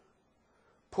nobles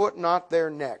put not their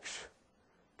necks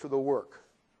to the work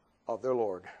of their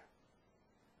Lord.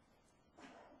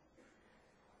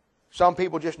 Some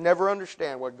people just never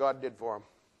understand what God did for them.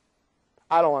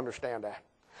 I don't understand that.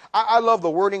 I love the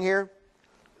wording here.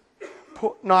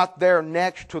 put not their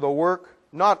necks to the work,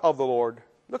 not of the Lord.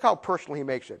 Look how personal he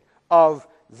makes it. Of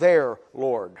their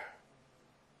Lord.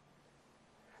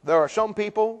 There are some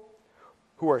people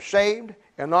who are saved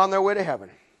and on their way to heaven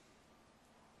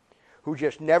who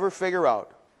just never figure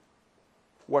out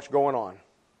what's going on.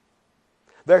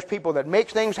 There's people that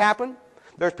make things happen.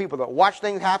 There's people that watch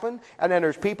things happen. And then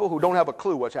there's people who don't have a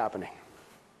clue what's happening.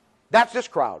 That's this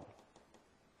crowd.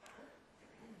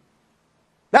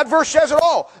 That verse says it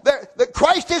all. That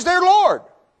Christ is their Lord.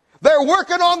 They're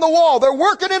working on the wall. They're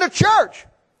working in a church.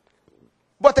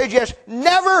 But they just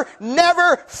never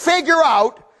figure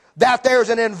out that there's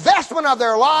an investment of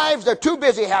their lives. They're too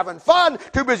busy having fun,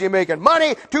 too busy making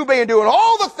money, too busy doing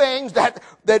all the things that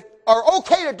are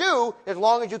okay to do as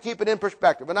long as you keep it in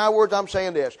perspective. In other words, I'm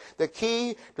saying this. The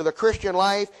key to the Christian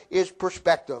life is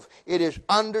perspective. It is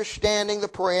understanding the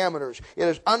parameters. It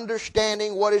is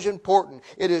understanding what is important.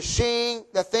 It is seeing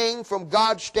the thing from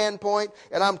God's standpoint.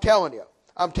 And I'm telling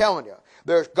you,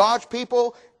 there's God's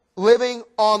people living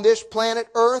on this planet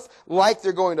Earth like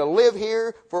they're going to live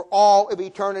here for all of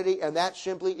eternity, and that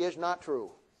simply is not true.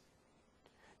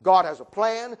 God has a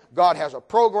plan, God has a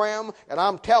program, and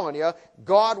I'm telling you,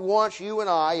 God wants you and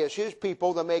I as His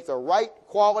people to make the right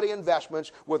quality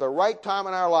investments with the right time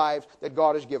in our lives that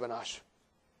God has given us.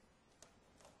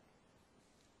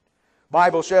 The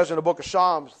Bible says in the book of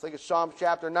Psalms, I think it's Psalms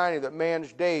chapter 90, that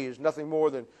man's day is nothing more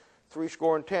than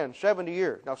 70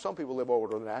 years. Now some people live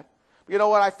older than that. You know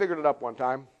what? I figured it up one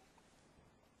time.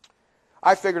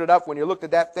 I figured it up when you looked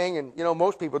at that thing, and you know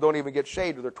most people don't even get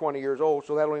saved till they're 20 years old,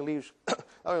 so that only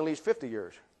leaves 50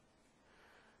 years.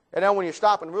 And then when you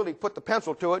stop and really put the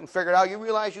pencil to it and figure it out, you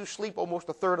realize you sleep almost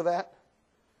a third of that.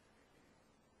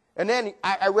 And then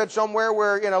I read somewhere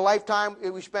where in a lifetime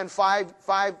we spend five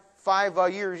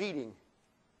years eating.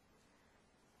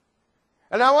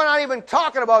 And now we're not even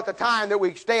talking about the time that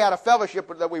we stay out of fellowship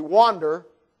or that we wander.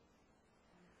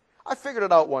 I figured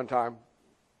it out one time.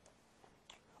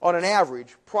 On an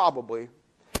average, probably,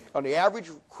 on the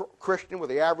average Christian with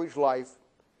the average life,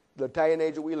 the day and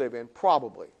age that we live in,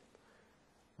 probably,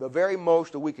 the very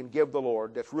most that we can give the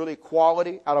Lord that's really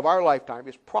quality out of our lifetime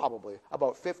is probably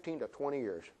about 15 to 20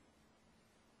 years.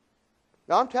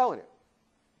 Now, I'm telling you.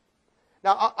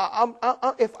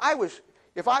 Now, if I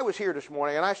was here this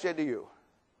morning and I said to you,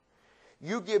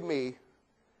 you give me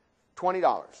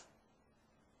 $20,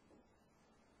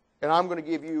 and I'm going to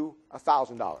give you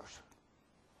 $1,000.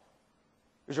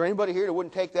 Is there anybody here that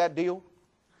wouldn't take that deal?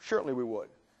 Certainly we would.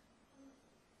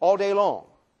 All day long.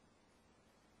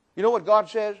 You know what God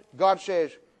says? God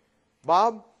says,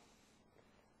 Bob,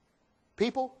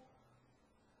 people,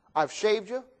 I've saved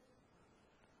you.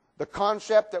 The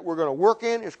concept that we're going to work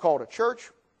in is called a church.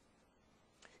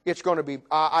 It's going to be,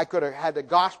 I could have had the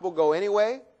gospel go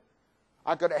anyway.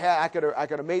 I could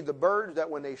have made the birds that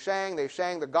when they sang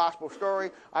the gospel story.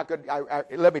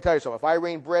 Let me tell you something. If I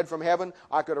rained bread from heaven,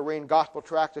 I could have rained gospel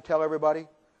tracts to tell everybody.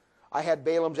 I had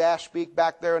Balaam's ass speak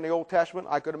back there in the Old Testament.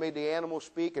 I could have made the animals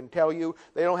speak and tell you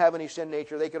they don't have any sin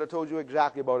nature. They could have told you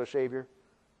exactly about a Savior.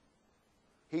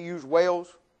 He used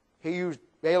whales. He used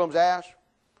Balaam's ass.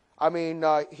 I mean,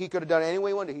 he could have done it any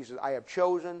way he wanted. He says, I have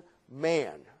chosen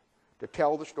man to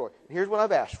tell the story. And here's what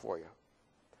I've asked for you.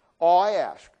 All I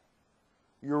ask,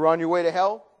 you're on your way to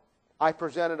hell, I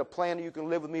presented a plan that you can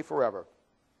live with me forever.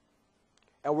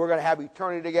 And we're going to have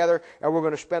eternity together, and we're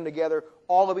going to spend together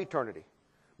all of eternity.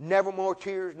 Never more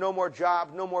tears, no more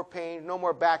jobs, no more pain, no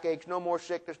more backaches, no more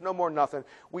sickness, no more nothing.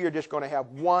 We are just going to have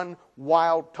one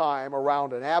wild time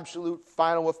around an absolute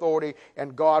final authority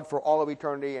and God for all of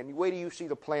eternity. And wait till you see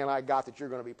the plan I got that you're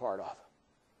going to be part of.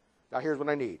 Now here's what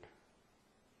I need.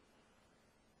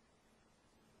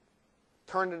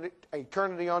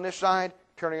 Eternity on this side,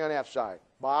 eternity on that side.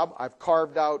 Bob, I've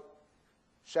carved out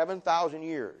 7,000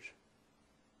 years.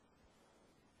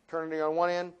 Eternity on one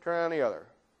end, eternity on the other.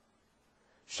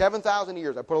 7,000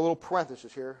 years. I put a little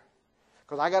parenthesis here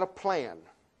because I got a plan.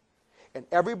 And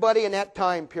everybody in that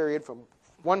time period from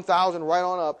 1,000 right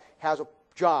on up has a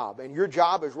job. And your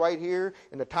job is right here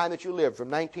in the time that you live from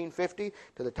 1950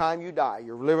 to the time you die.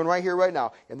 You're living right here, right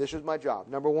now. And this is my job.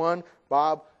 Number one,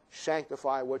 Bob,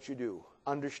 sanctify what you do.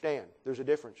 Understand. There's a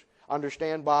difference.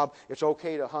 Understand, Bob, it's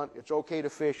okay to hunt, it's okay to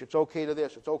fish, it's okay to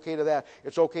this, it's okay to that,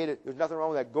 it's okay to, there's nothing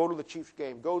wrong with that. Go to the Chiefs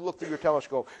game, go look through your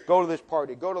telescope, go to this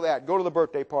party, go to that, go to the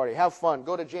birthday party, have fun,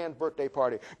 go to Jan's birthday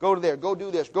party, go to there, go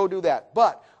do this, go do that.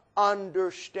 But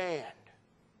understand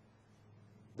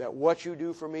that what you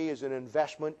do for me is an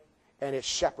investment and it's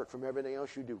separate from everything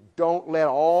else you do. Don't let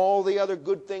all the other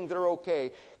good things that are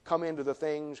okay come into the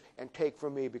things and take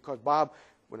from me because, Bob,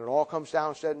 when it all comes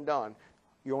down, said and done,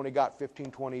 you only got 15,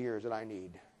 20 years that I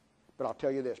need. But I'll tell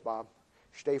you this, Bob.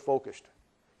 Stay focused.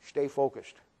 Stay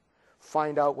focused.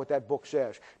 Find out what that book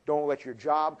says. Don't let your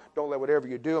job, don't let whatever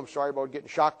you do. I'm sorry about getting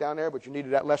shocked down there, but you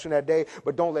needed that lesson that day.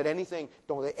 But don't let anything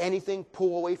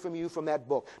pull away from you from that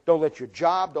book. Don't let your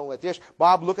job, don't let this.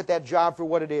 Bob, look at that job for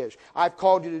what it is. I've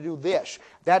called you to do this.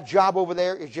 That job over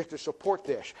there is just to support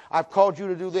this. I've called you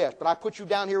to do this, but I put you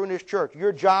down here in this church.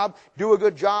 Your job, do a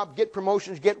good job, get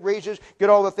promotions, get raises, get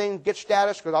all the things, get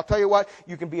status, because I'll tell you what,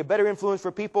 you can be a better influence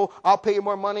for people. I'll pay you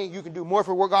more money. You can do more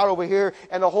for God over here,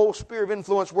 and the whole sphere of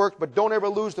influence works, but don't ever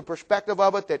lose the perspective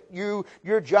of it that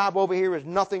your job over here is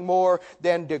nothing more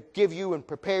than to give you and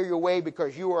prepare your way,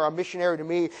 because you are a missionary to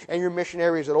me, and your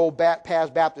missionary is at Old Paz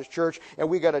Baptist Church, and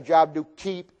we got a job to do.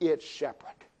 Keep it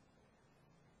separate.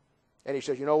 And he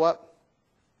says, you know what,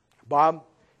 Bob,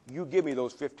 you give me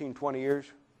those 15, 20 years,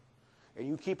 and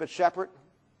you keep it separate,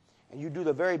 and you do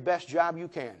the very best job you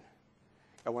can.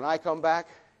 And when I come back,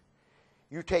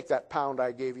 you take that pound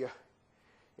I gave you,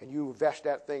 and you invest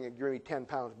that thing and give me 10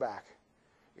 pounds back.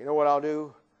 You know what I'll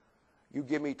do? You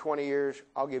give me 20 years,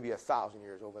 I'll give you 1,000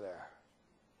 years over there.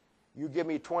 You give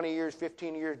me 20 years,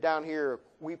 15 years down here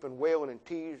weeping, wailing, and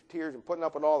tears and putting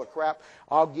up with all the crap,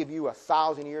 I'll give you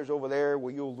 1,000 years over there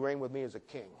where you'll reign with me as a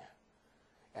king.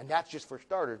 And that's just for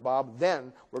starters, Bob.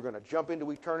 Then we're going to jump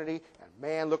into eternity, and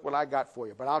man, look what I got for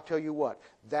you. But I'll tell you what,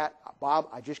 Bob,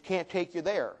 I just can't take you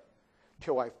there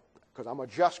because I'm a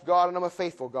just God and I'm a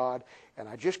faithful God, and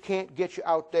I just can't get you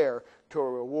out there to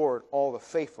reward all the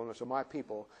faithfulness of my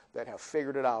people that have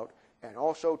figured it out, and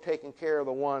also taking care of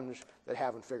the ones that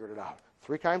haven't figured it out.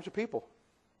 3 kinds of people.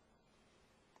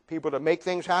 People that make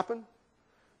things happen,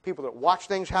 people that watch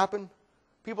things happen,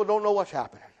 people that don't know what's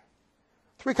happening.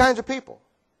 3 kinds of people.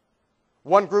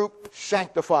 One group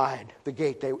sanctified the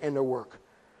gate in their work.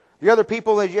 The other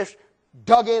people, they just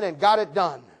dug in and got it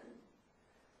done.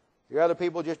 The other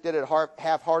people just did it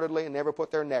half-heartedly and never put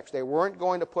their necks. They weren't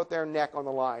going to put their neck on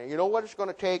the line. And you know what it's going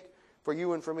to take for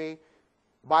you and for me?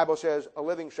 The Bible says a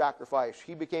living sacrifice.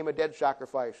 He became a dead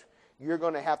sacrifice. You're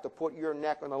going to have to put your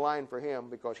neck on the line for him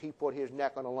because he put his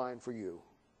neck on the line for you.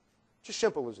 It's as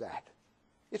simple as that.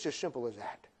 It's as simple as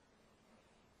that.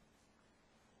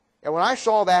 And when I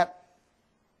saw that,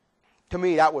 to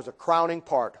me, that was a crowning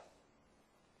part.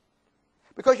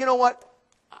 Because you know what?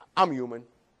 I'm human.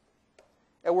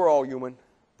 And we're all human.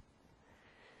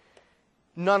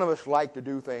 None of us like to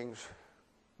do things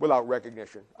without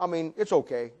recognition. I mean, it's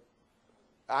okay.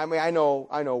 I mean, I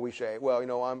know we say, well, you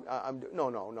know,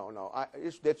 no.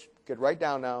 Let's get right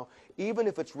down now. Even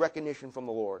if it's recognition from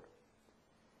the Lord.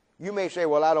 You may say,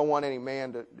 well, I don't want any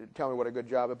man to tell me what a good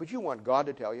job is, but you want God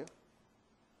to tell you.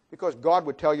 Because God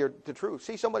would tell you the truth.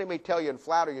 See, somebody may tell you and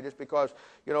flatter you just because,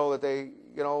 you know, that they,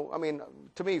 you know, I mean,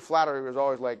 to me, flattery is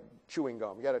always like chewing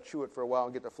gum. You got to chew it for a while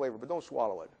and get the flavor, but don't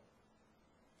swallow it.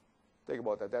 Think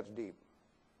about that. That's deep.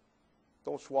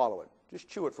 Don't swallow it. Just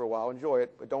chew it for a while, enjoy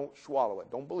it, but don't swallow it.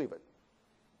 Don't believe it.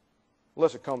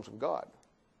 Unless it comes from God.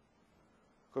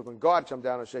 Because when God comes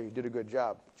down and says, you did a good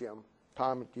job, Jim,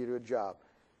 Tom, you did a good job,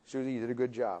 Susie, you did a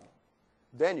good job,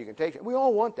 then you can take it. We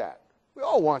all want that. We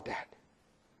all want that.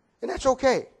 And that's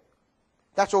okay.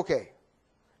 That's okay.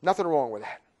 Nothing wrong with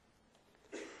that.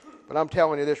 But I'm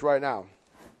telling you this right now.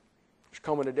 It's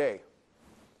coming a day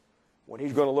when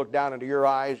he's going to look down into your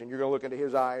eyes and you're going to look into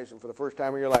his eyes, and for the first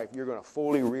time in your life, you're going to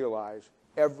fully realize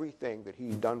everything that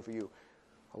he's done for you.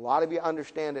 A lot of you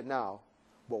understand it now,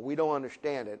 but we don't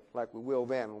understand it like we will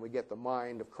then when we get the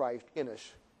mind of Christ in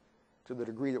us to the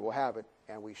degree that we'll have it,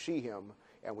 and we see him,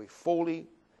 and we fully,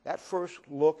 that first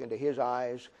look into his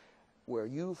eyes where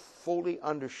you fully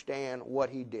understand what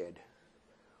he did.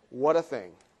 What a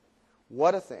thing.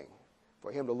 What a thing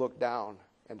for him to look down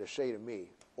and to say to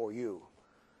me or you,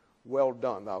 well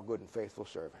done, thou good and faithful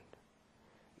servant.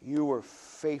 You were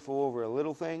faithful over a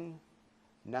little thing.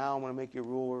 Now I'm going to make you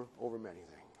ruler over many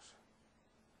things.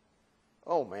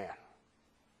 Oh, man.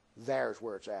 There's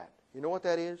where it's at. You know what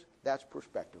that is? That's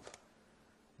perspective.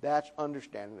 That's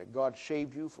understanding that God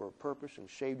saved you for a purpose and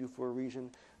saved you for a reason.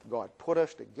 God put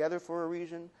us together for a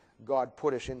reason. God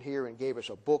put us in here and gave us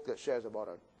a book that says about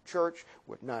a church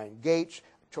with 9 gates,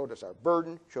 showed us our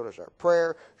burden, showed us our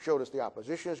prayer, showed us the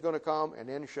opposition is going to come, and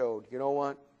then showed, you know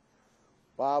what,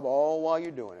 Bob, all while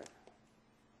you're doing it,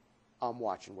 I'm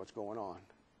watching what's going on.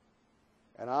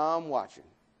 And I'm watching.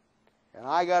 And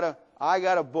I got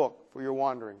a book for your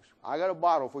wanderings. I got a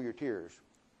bottle for your tears.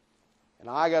 And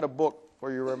I got a book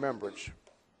for your remembrance.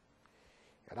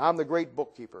 And I'm the great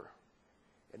bookkeeper.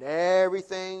 And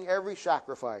everything, every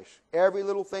sacrifice, every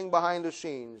little thing behind the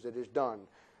scenes that is done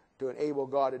to enable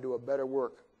God to do a better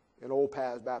work in Old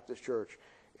Paz Baptist Church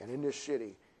and in this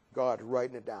city, God's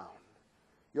writing it down.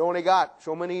 You only got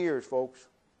so many years, folks.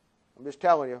 I'm just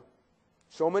telling you,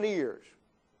 so many years.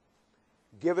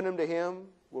 Giving them to Him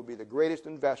will be the greatest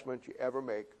investment you ever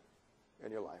make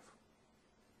in your life.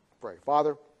 Pray.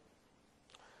 Father,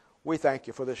 we thank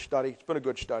you for this study. It's been a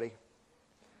good study.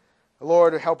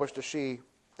 Lord, help us to see.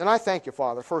 And I thank you,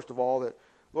 Father, first of all, that,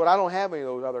 Lord, I don't have any of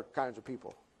those other kinds of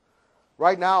people.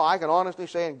 Right now, I can honestly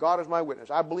say, and God is my witness,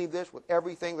 I believe this with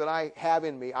everything that I have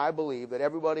in me. I believe that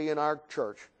everybody in our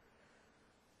church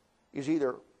is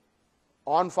either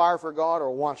on fire for God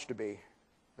or wants to be.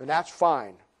 And that's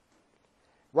fine.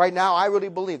 Right now, I really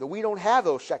believe that we don't have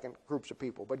those second groups of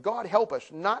people. But God help us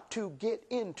not to get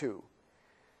into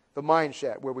the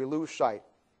mindset where we lose sight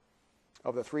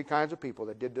of the three kinds of people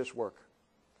that did this work.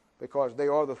 Because they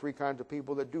are the three kinds of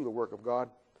people that do the work of God.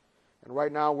 And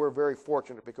right now we're very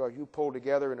fortunate because you pulled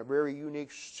together in a very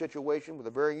unique situation with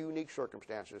a very unique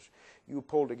circumstances. You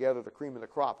pulled together the cream of the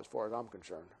crop as far as I'm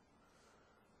concerned.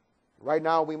 Right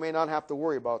now we may not have to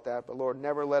worry about that, but Lord,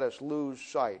 never let us lose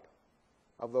sight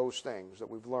of those things that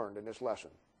we've learned in this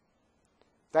lesson.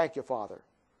 Thank you, Father.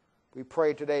 We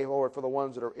pray today, Lord, for the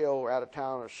ones that are ill or out of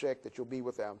town or sick, that you'll be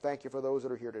with them. Thank you for those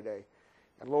that are here today.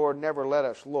 And Lord, never let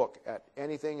us look at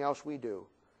anything else we do.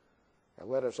 And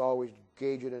let us always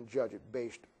gauge it and judge it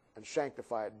based and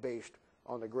sanctify it based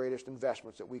on the greatest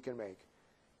investments that we can make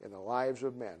in the lives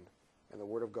of men and the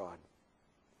Word of God.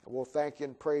 And we'll thank you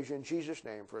and praise you in Jesus'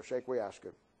 name. For a sake we ask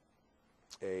it.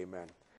 Amen.